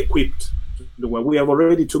not equipped to do well. We have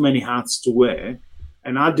already too many hats to wear.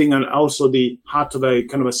 And adding also the hat of a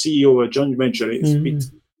kind of a CEO of a joint venture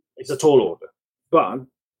it's a tall order. But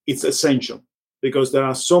it's essential, because there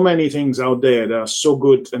are so many things out there that are so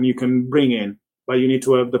good and you can bring in. But you need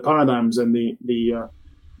to have the paradigms and the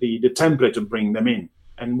template to bring them in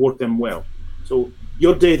and work them well. So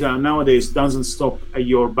your data nowadays doesn't stop at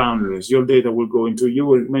your boundaries. Your data will go into, you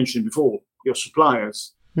were mentioned before, your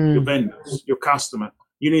suppliers, your vendors, your customer.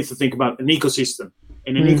 You need to think about an ecosystem.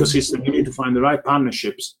 In an ecosystem, you need to find the right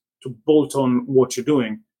partnerships to bolt on what you're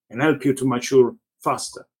doing and help you to mature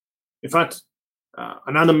faster. In fact,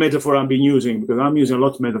 another metaphor I've been using, because I'm using a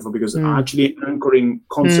lot of metaphor, because I'm actually anchoring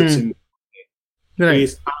concepts in.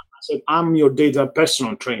 Is I said, I'm your data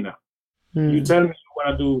personal trainer. You tell me you want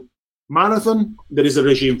to do marathon, there is a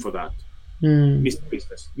regime for that.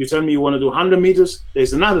 Business. You tell me you want to do 100 meters,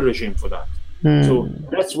 there's another regime for that. So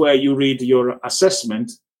that's where you read your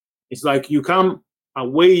assessment. It's like you come, I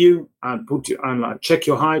weigh you, and put you, and I check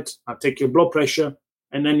your height, I take your blood pressure,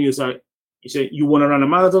 and then you say you want to run a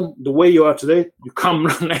marathon. The way you are today, you can't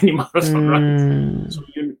run any marathon, right? So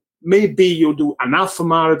maybe you'll do an half a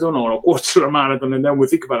marathon or a quarter of a marathon, and then we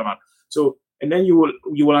think about a marathon. So, and then you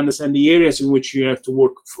will understand the areas in which you have to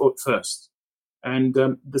work first. And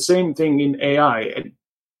the same thing in AI.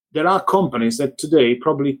 There are companies that today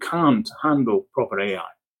probably can't handle proper AI.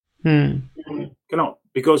 Cannot,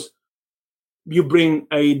 because you bring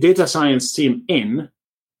a data science team in,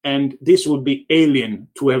 and this would be alien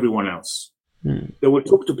to everyone else. They will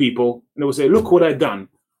talk to people, and they will say, look what I've done.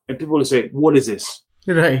 And people will say, what is this?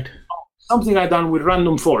 Right. something I've done with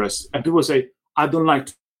random forest, and people say, I don't like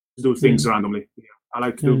to do things randomly. I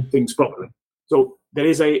like to do things properly. So there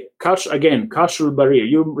is a cultural barrier.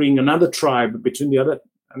 You bring another tribe between a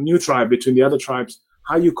new tribe between the other tribes.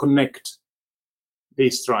 How you connect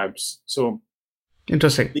these tribes? So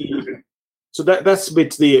interesting. So that's a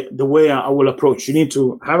bit the way I will approach. You need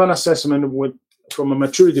to have an assessment from a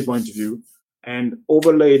maturity point of view, and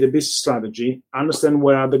overlay the business strategy. Understand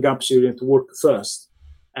where are the gaps you need to work first,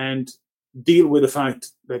 and deal with the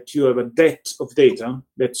fact that you have a debt of data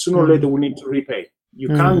that sooner or later will need to repay. You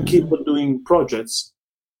can't keep on doing projects,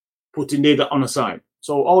 putting data on a side.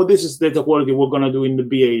 So, this is data quality we're going to do in the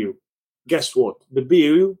BAU. Guess what? The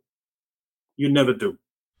BAU, you never do.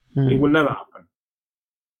 It will never happen.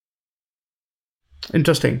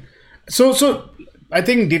 Interesting. So I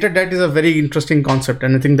think data debt is a very interesting concept,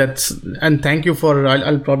 and I think and thank you for,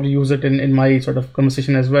 I'll probably use it in my sort of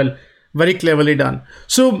conversation as well. Very cleverly done.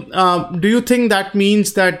 So do you think that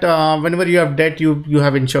means that whenever you have debt, you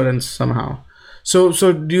have insurance somehow? So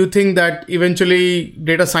do you think that eventually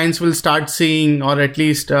data science will start seeing, or at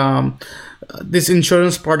least this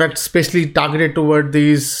insurance product especially targeted toward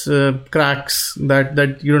these cracks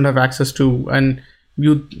that you don't have access to, and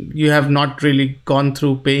you have not really gone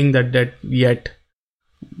through paying that debt yet?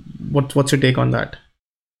 What's your take on that?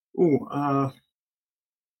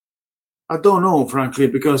 I don't know, frankly,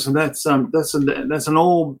 because that's an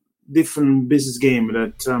all different business game.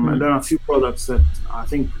 That there are a few products that I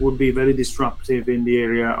think would be very disruptive in the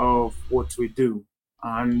area of what we do,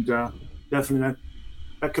 and definitely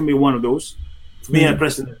that can be one of those. For me, at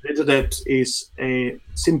present, data debt is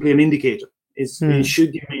simply an indicator. It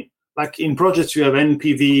should give me, like in projects, you have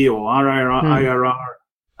NPV or IRR.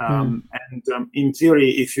 And in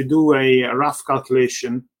theory, if you do a rough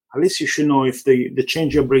calculation, at least you should know if the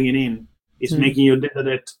change you're bringing in is making your data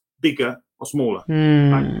debt bigger or smaller.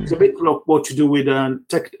 Right? It's a bit like what you do with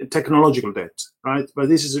technological debt, right? But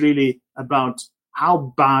this is really about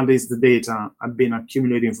how bad is the data I've been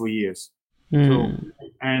accumulating for years. So,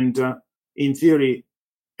 and in theory,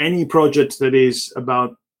 any project that is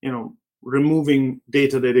about removing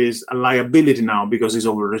data that is a liability now because it's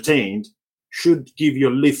over retained should give you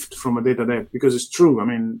a lift from a data debt, because it's true. I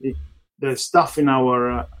mean, the stuff in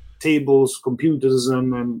our tables, computers,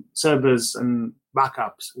 and servers and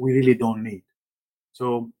backups we really don't need.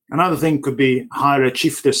 So another thing could be hire a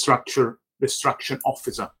chief destruction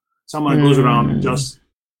officer, someone who goes around and just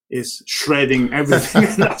is shredding everything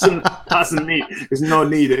doesn't need, is not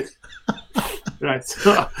needed. Right.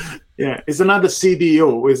 So, it's another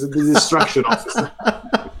CDO, is the destruction officer.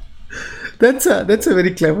 That's a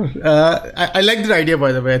very clever. I like that idea,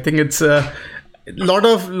 by the way. I think it's a lot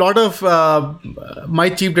of my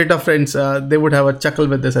chief data friends. They would have a chuckle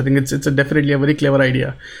with this. I think it's definitely a very clever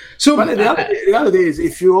idea. So, but the reality is,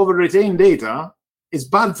 if you over retain data, it's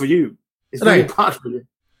bad for you. It's very bad for you.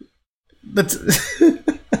 That's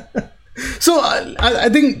so. I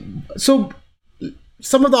think so.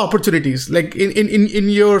 Some of the opportunities, like in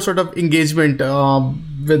your sort of engagement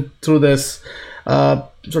through this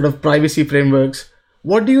sort of privacy frameworks,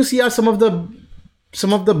 what do you see are some of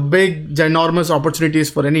the big ginormous opportunities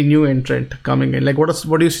for any new entrant coming in? Like what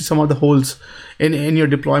do you see some of the holes in your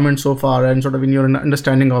deployment so far, and sort of in your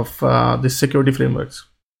understanding of these security frameworks?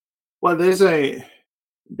 Well, there is a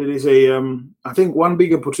I think one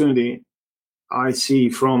big opportunity I see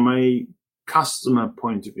from a customer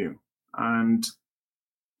point of view, and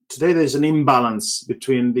today there's an imbalance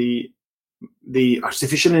between the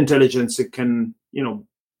artificial intelligence that can,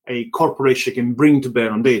 a corporation can bring to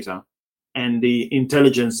bear on data, and the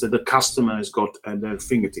intelligence that the customer has got at their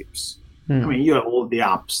fingertips. I mean, you have all the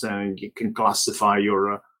apps, and you can classify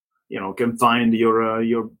can find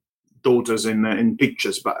your daughters in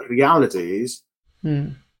pictures. But reality is,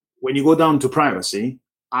 when you go down to privacy,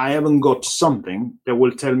 I haven't got something that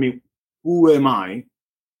will tell me who am I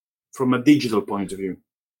from a digital point of view.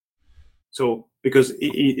 So, because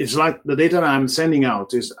it's like the data I'm sending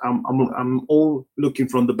out is I'm all looking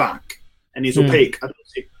from the back, and it's opaque. I don't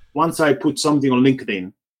see. Once I put something on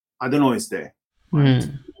LinkedIn, I don't know it's there. Right?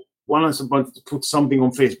 Once I put something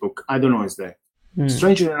on Facebook, I don't know it's there.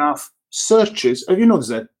 Strangely enough, searches. Have you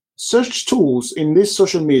noticed that search tools in this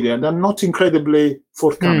social media, they're not incredibly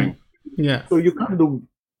forthcoming? Yeah. So you can't do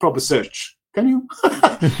proper search, can you?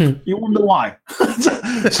 You wonder why.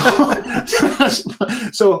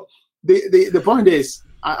 So the point is,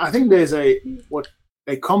 I think there's a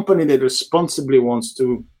company that responsibly wants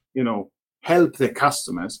to, help their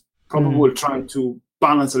customers, probably will try to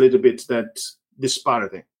balance a little bit that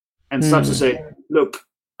disparity, and start to say, look,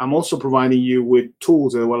 I'm also providing you with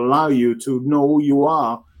tools that will allow you to know who you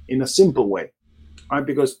are in a simple way, right?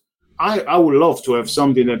 Because I would love to have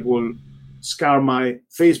something that will scar my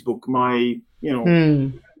Facebook, my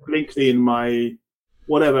LinkedIn, my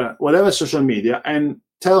whatever social media, and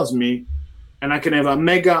tells me, and I can have a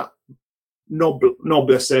mega noble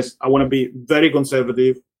that says I want to be very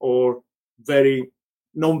conservative or very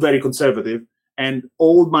very conservative, and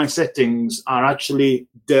all my settings are actually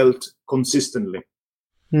dealt consistently.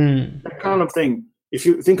 That kind of thing. If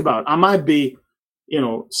you think about it, I might be,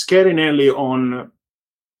 scaring early on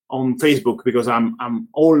Facebook because I'm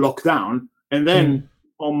all locked down, and then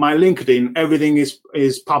on my LinkedIn everything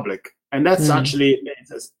is public, and that's actually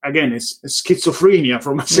again it's schizophrenia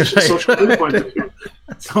from a social point of view.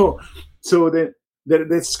 So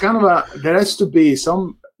there's kind of there has to be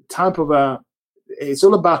some type of it's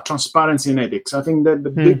all about transparency and ethics. I think that the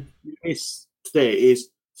big miss today is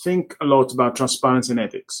think a lot about transparency and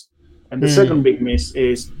ethics, and the second big miss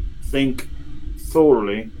is think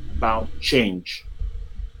thoroughly about change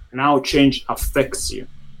and how change affects you.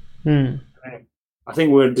 I think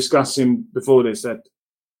we were discussing before this that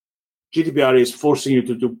GDPR is forcing you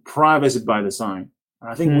to do privacy by design.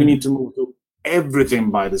 And I think we need to move to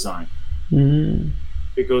everything by design,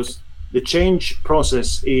 because the change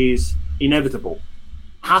process is inevitable,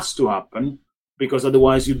 has to happen, because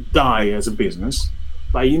otherwise you die as a business.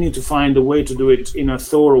 But you need to find a way to do it in a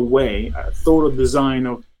thorough way, a thorough design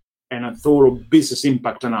and a thorough business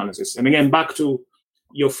impact analysis. And again, back to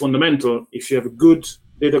your fundamental, if you have good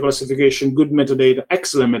data classification, good metadata,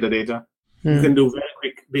 excellent metadata, you can do very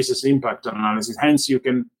quick business impact analysis. Hence, you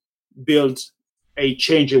can build a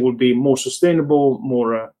change that will be more sustainable,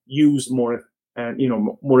 more used, more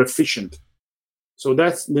efficient. So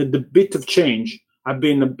that's the bit of change. I've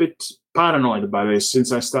been a bit paranoid about this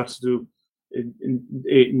since I started to do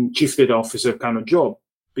in chief data officer kind of job,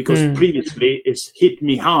 because previously it's hit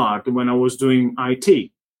me hard when I was doing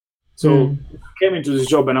IT. So I came into this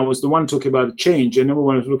job and I was the one talking about change, and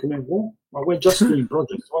everyone was looking at me, well, we're just doing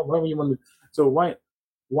projects. Why you want to? So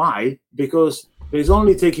why? Because there's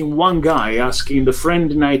only taking one guy asking the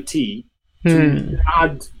friend in IT to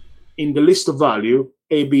add in the list of value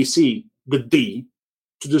A, B, C, the D,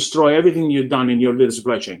 to destroy everything you've done in your data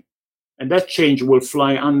supply chain. And that change will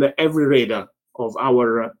fly under every radar of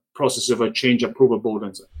our process of a change approval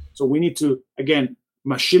board. So we need to, again,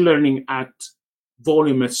 machine learning at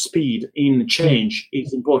volume at speed in change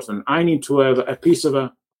is important. I need to have a piece of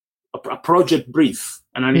a project brief,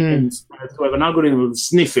 and I need to have an algorithm that will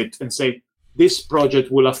sniff it and say, this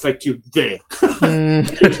project will affect you there.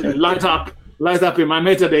 light up in my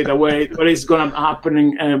metadata where it's going to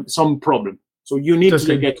happen some problem. So you need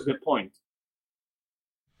to get to the point.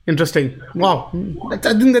 Interesting. Wow. I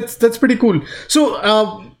think that's pretty cool.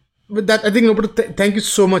 So with that, I think, Roberto, thank you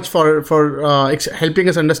so much for helping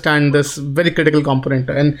us understand this very critical component.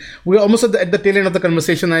 And we're almost at the tail end of the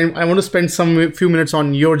conversation. I want to spend few minutes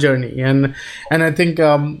on your journey, and I think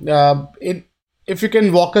if you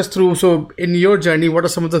can walk us through. So in your journey, what are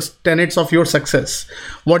some of the tenets of your success?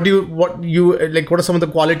 What are some of the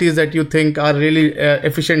qualities that you think are really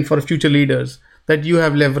efficient for future leaders that you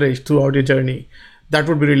have leveraged throughout your journey? That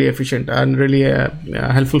would be really efficient and really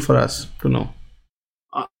helpful for us to know.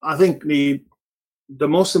 I think the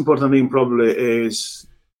most important thing probably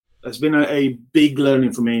has been a big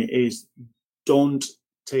learning for me is don't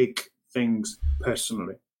take things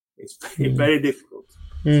personally. It's very difficult,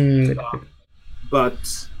 but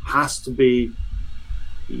has to be.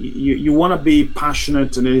 You want to be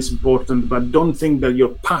passionate, and it is important, but don't think that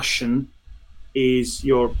your passion is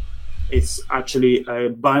it's actually a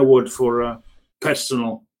byword for a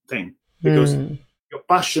personal thing, because your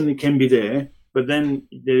passion can be there, but then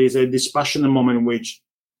there is a dispassionate moment in which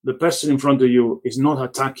the person in front of you is not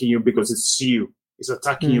attacking you because it's you, it's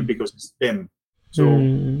attacking you because it's them. So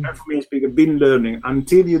that for me has been learning.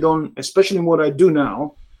 Until you don't, especially in what I do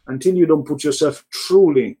now, until you don't put yourself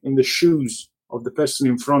truly in the shoes of the person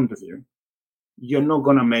in front of you, you're not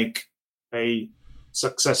going to make a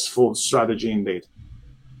successful strategy in data.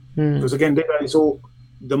 Because again, data is all.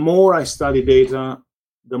 The more I study data,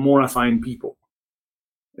 the more I find people.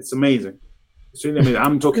 It's amazing. It's really amazing.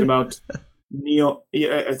 I'm talking about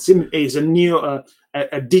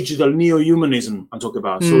a digital neo-humanism I'm talking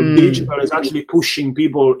about. So digital is actually pushing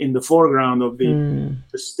people in the foreground of the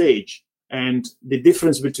stage. And the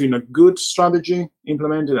difference between a good strategy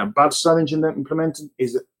implemented and a bad strategy implemented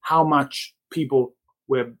is how much people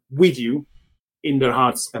were with you in their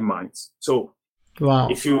hearts and minds. So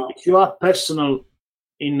if you are personal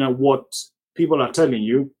in what people are telling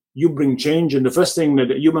you, you bring change, and the first thing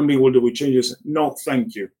that a human being will do with change is no,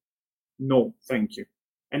 thank you. No, thank you.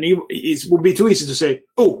 And it would be too easy to say,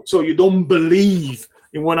 oh, so you don't believe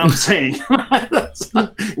in what I'm saying. That's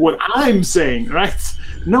what I'm saying, right?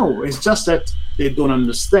 No, it's just that they don't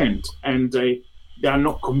understand, and they are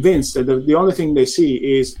not convinced that the only thing they see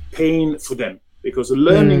is pain for them, because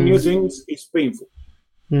learning new things is painful.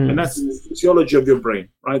 And that's the physiology of your brain,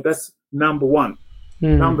 right? That's number one.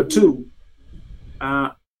 Number two,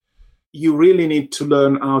 you really need to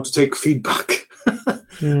learn how to take feedback.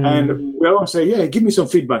 And we always say, yeah, give me some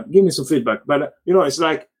feedback. But, it's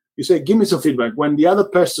like you say, give me some feedback. When the other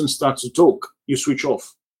person starts to talk, you switch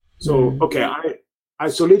off. So, okay, I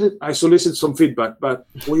solicit some feedback, but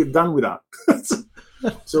what you've done with that?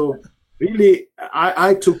 So really,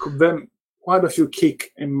 I took them quite a few kicks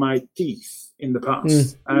in my teeth in the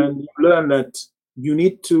past. And you learn that you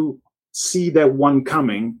need to see that one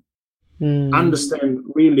coming, understand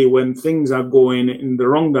really when things are going in the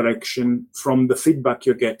wrong direction from the feedback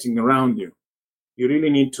you're getting around you. You really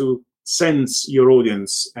need to sense your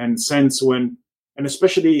audience and sense when, and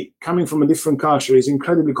especially coming from a different culture is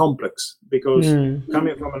incredibly complex, because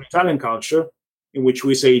coming from an Italian culture in which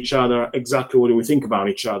we say each other exactly what we think about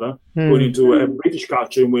each other, going into a British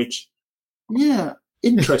culture in which,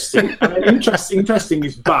 interesting. I mean, interesting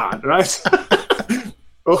is bad, right?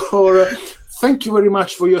 or thank you very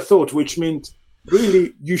much for your thought, which means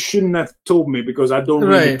really you shouldn't have told me because I don't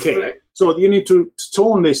really care. So you need to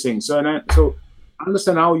tone these things. So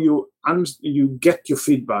understand how you get your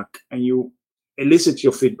feedback and you elicit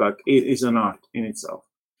your feedback is an art in itself.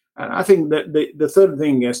 And I think that the third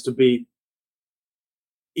thing has to be,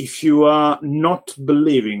 if you are not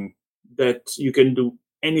believing that you can do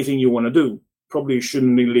anything you want to do, probably you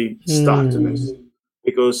shouldn't really start in this,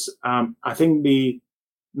 because I think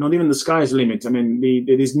not even the sky is the limit. I mean,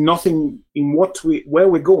 there is nothing in where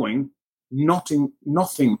we're going.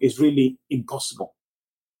 Nothing is really impossible.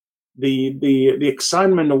 The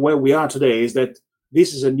excitement of where we are today is that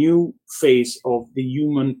this is a new phase of the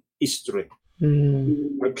human history.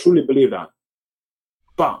 I truly believe that.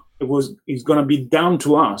 But it's going to be down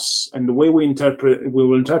to us, and the way we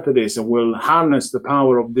will interpret this, and we'll harness the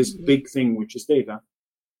power of this big thing, which is data,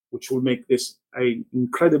 which will make this a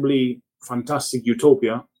incredibly fantastic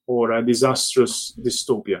utopia or a disastrous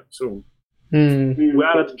dystopia. So we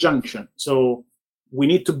are at a junction. So we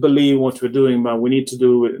need to believe what we're doing, but we need to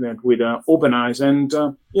do it with open eyes, and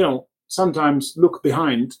sometimes look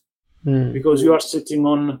behind, because you are sitting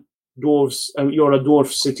on dwarves. You're a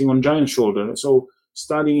dwarf sitting on giant shoulder. So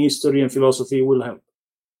studying history and philosophy will help.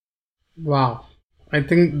 Wow. I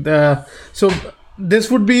think so this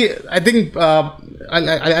would be, I think,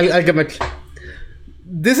 I'll come back.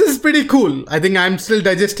 This is pretty cool. I think I'm still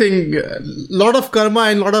digesting a lot of karma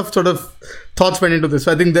and a lot of sort of thoughts went into this.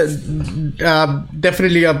 So I think that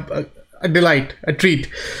definitely a delight, a treat.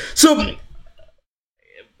 So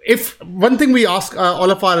if one thing we ask all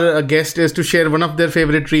of our guests is to share one of their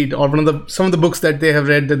favorite read or some of the books that they have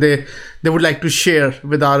read that they would like to share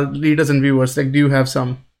with our readers and viewers. Like, do you have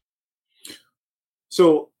some?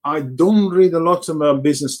 So I don't read a lot about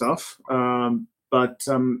business stuff, but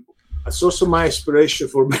it's also my inspiration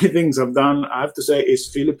for many things I've done. I have to say is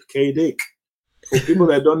Philip K. Dick. For people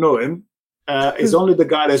that don't know him, it's only the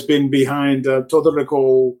guy that's been behind Total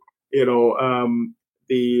Recall,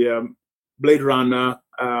 the Blade Runner.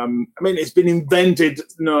 I mean, it's been invented,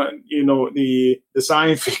 the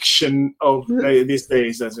science fiction of these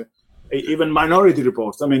days, even Minority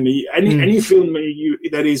Report. I mean, any film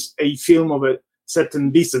that is a film of a certain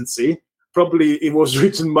decency, probably it was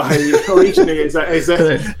written by originally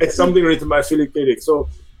it's something written by Philip K. Dick. So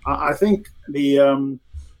I think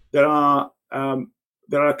there are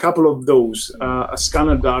a couple of those, A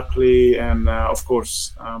Scanner Darkly, and of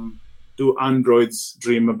course. Do Androids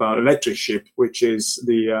Dream About Electric Sheep, which is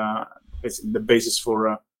the basis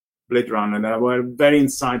for Blade Runner, and that were very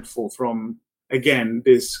insightful from, again,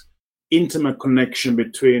 this intimate connection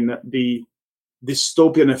between the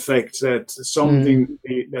dystopian effect that something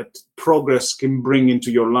that progress can bring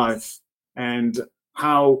into your life, and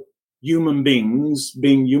how human beings,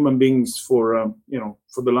 being human beings for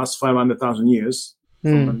the last 500,000 years,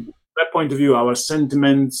 from that point of view, our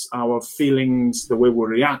sentiments, our feelings, the way we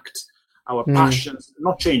react, our passions,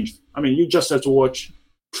 not changed. I mean, you just have to watch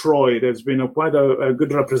Troy. There's been quite a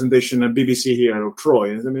good representation at BBC here of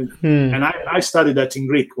Troy. I mean, and I studied that in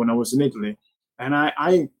Greek when I was in Italy, and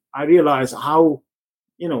I realized how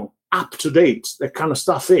up to date that kind of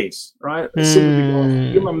stuff is, right? Simply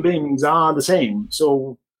because human beings are the same.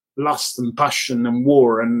 So lust and passion and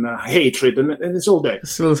war and hatred, and it's all there.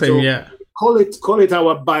 Still the same, yeah. Call it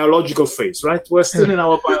our biological phase, right? We're still in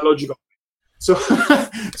our biological. So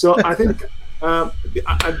I think I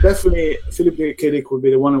definitely Philip K. Dick would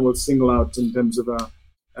be the one I would single out in terms of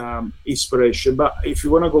inspiration. But if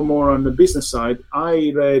you want to go more on the business side,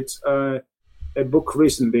 I read a book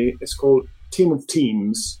recently. It's called Team of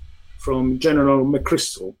Teams from General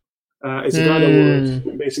McChrystal. It's a guy that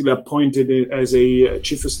was basically appointed as a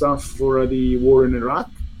chief of staff for the war in Iraq,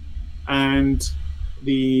 and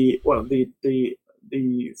the thought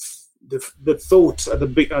at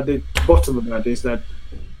the bottom of that is that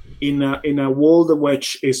in a world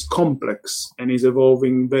which is complex and is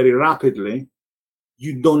evolving very rapidly,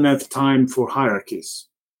 you don't have time for hierarchies.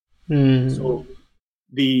 So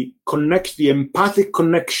the empathic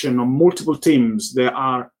connection of multiple teams that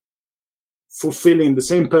are fulfilling the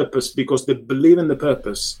same purpose because they believe in the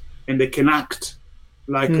purpose and they can act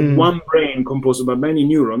like one brain composed by many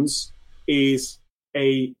neurons is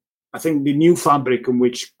I think the new fabric in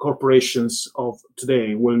which corporations of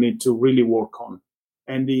today will need to really work on.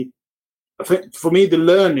 And for me, the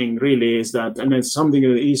learning really is that, and it's something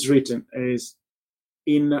that is written, is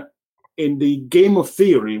in the game of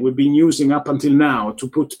theory we've been using up until now to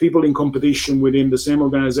put people in competition within the same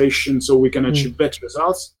organization so we can achieve better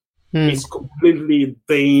results. It's completely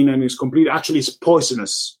vain and it's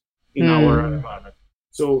poisonous in our environment.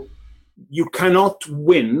 So you cannot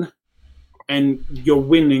win, and your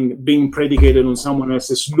winning being predicated on someone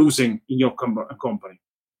else's losing in your company.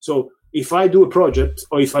 So if I do a project,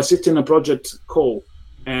 or if I sit in a project call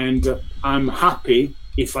and I'm happy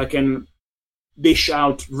if I can dish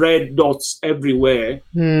out red dots everywhere,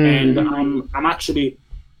 and I'm actually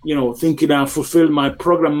thinking I'll fulfill my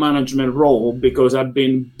program management role because I've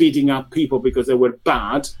been beating up people because they were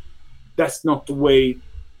bad, that's not the way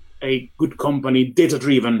a good company,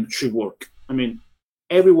 data-driven, should work. I mean,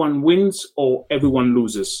 everyone wins or everyone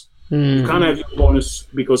loses. You can't have your bonus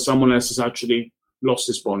because someone else has actually lost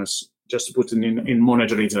his bonus, just to put it in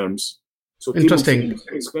monetary terms. So interesting.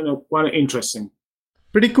 It's quite interesting.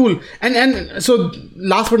 Pretty cool. And so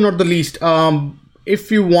last but not the least,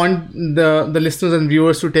 if you want the listeners and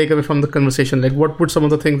viewers to take away from the conversation, like what would some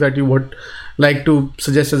of the things that you would like to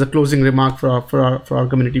suggest as a closing remark for our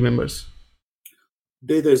community members?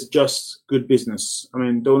 Data is just good business. I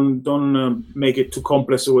mean, don't make it too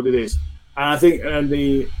complex or what it is. And I think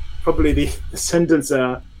the sentence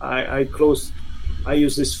I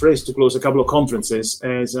use this phrase to close a couple of conferences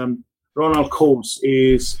as Ronald Coase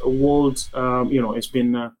is a world, it's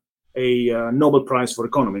been a Nobel Prize for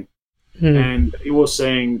economy. And he was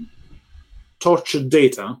saying, torture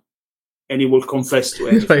data and he will confess to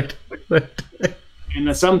it. Right.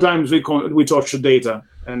 And sometimes we torture data,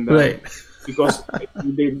 and because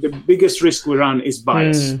the biggest risk we run is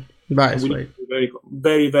bias. Bias, we right. need to be very,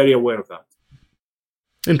 very, very aware of that.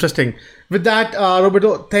 Interesting. With that,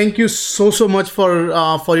 Roberto, thank you so much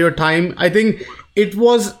for your time. I think it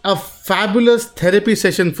was a fabulous therapy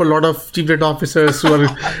session for a lot of chief data officers who are.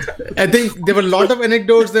 I think there were a lot of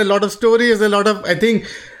anecdotes, there are a lot of stories, I think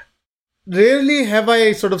rarely have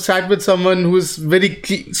I sort of sat with someone who's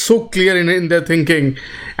so clear in their thinking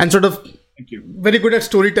and sort of very good at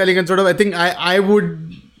storytelling, and sort of I think I would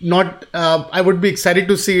be excited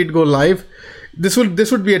to see it go live. This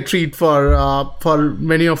would be a treat for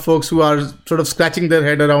many of folks who are sort of scratching their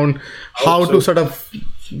head around how to sort of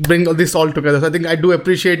bring this all together. So I think I do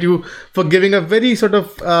appreciate you for giving a very sort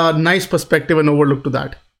of nice perspective and overlook to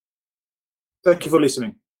that. Thank you for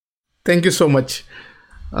listening. Thank you so much.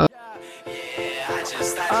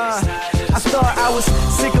 I thought I was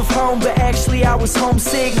sick of home, but actually I was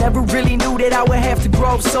homesick. Never really knew that I would have to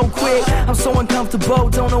grow up so quick. I'm so uncomfortable,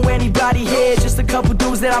 don't know anybody here. Just a couple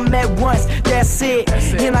dudes that I met once, that's it.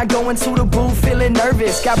 And I go into the booth feeling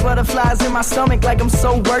nervous. Got butterflies in my stomach like I'm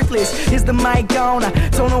so worthless. Is the mic on? I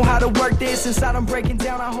don't know how to work this. Inside I'm breaking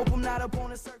down, I hope I'm not up on the surface.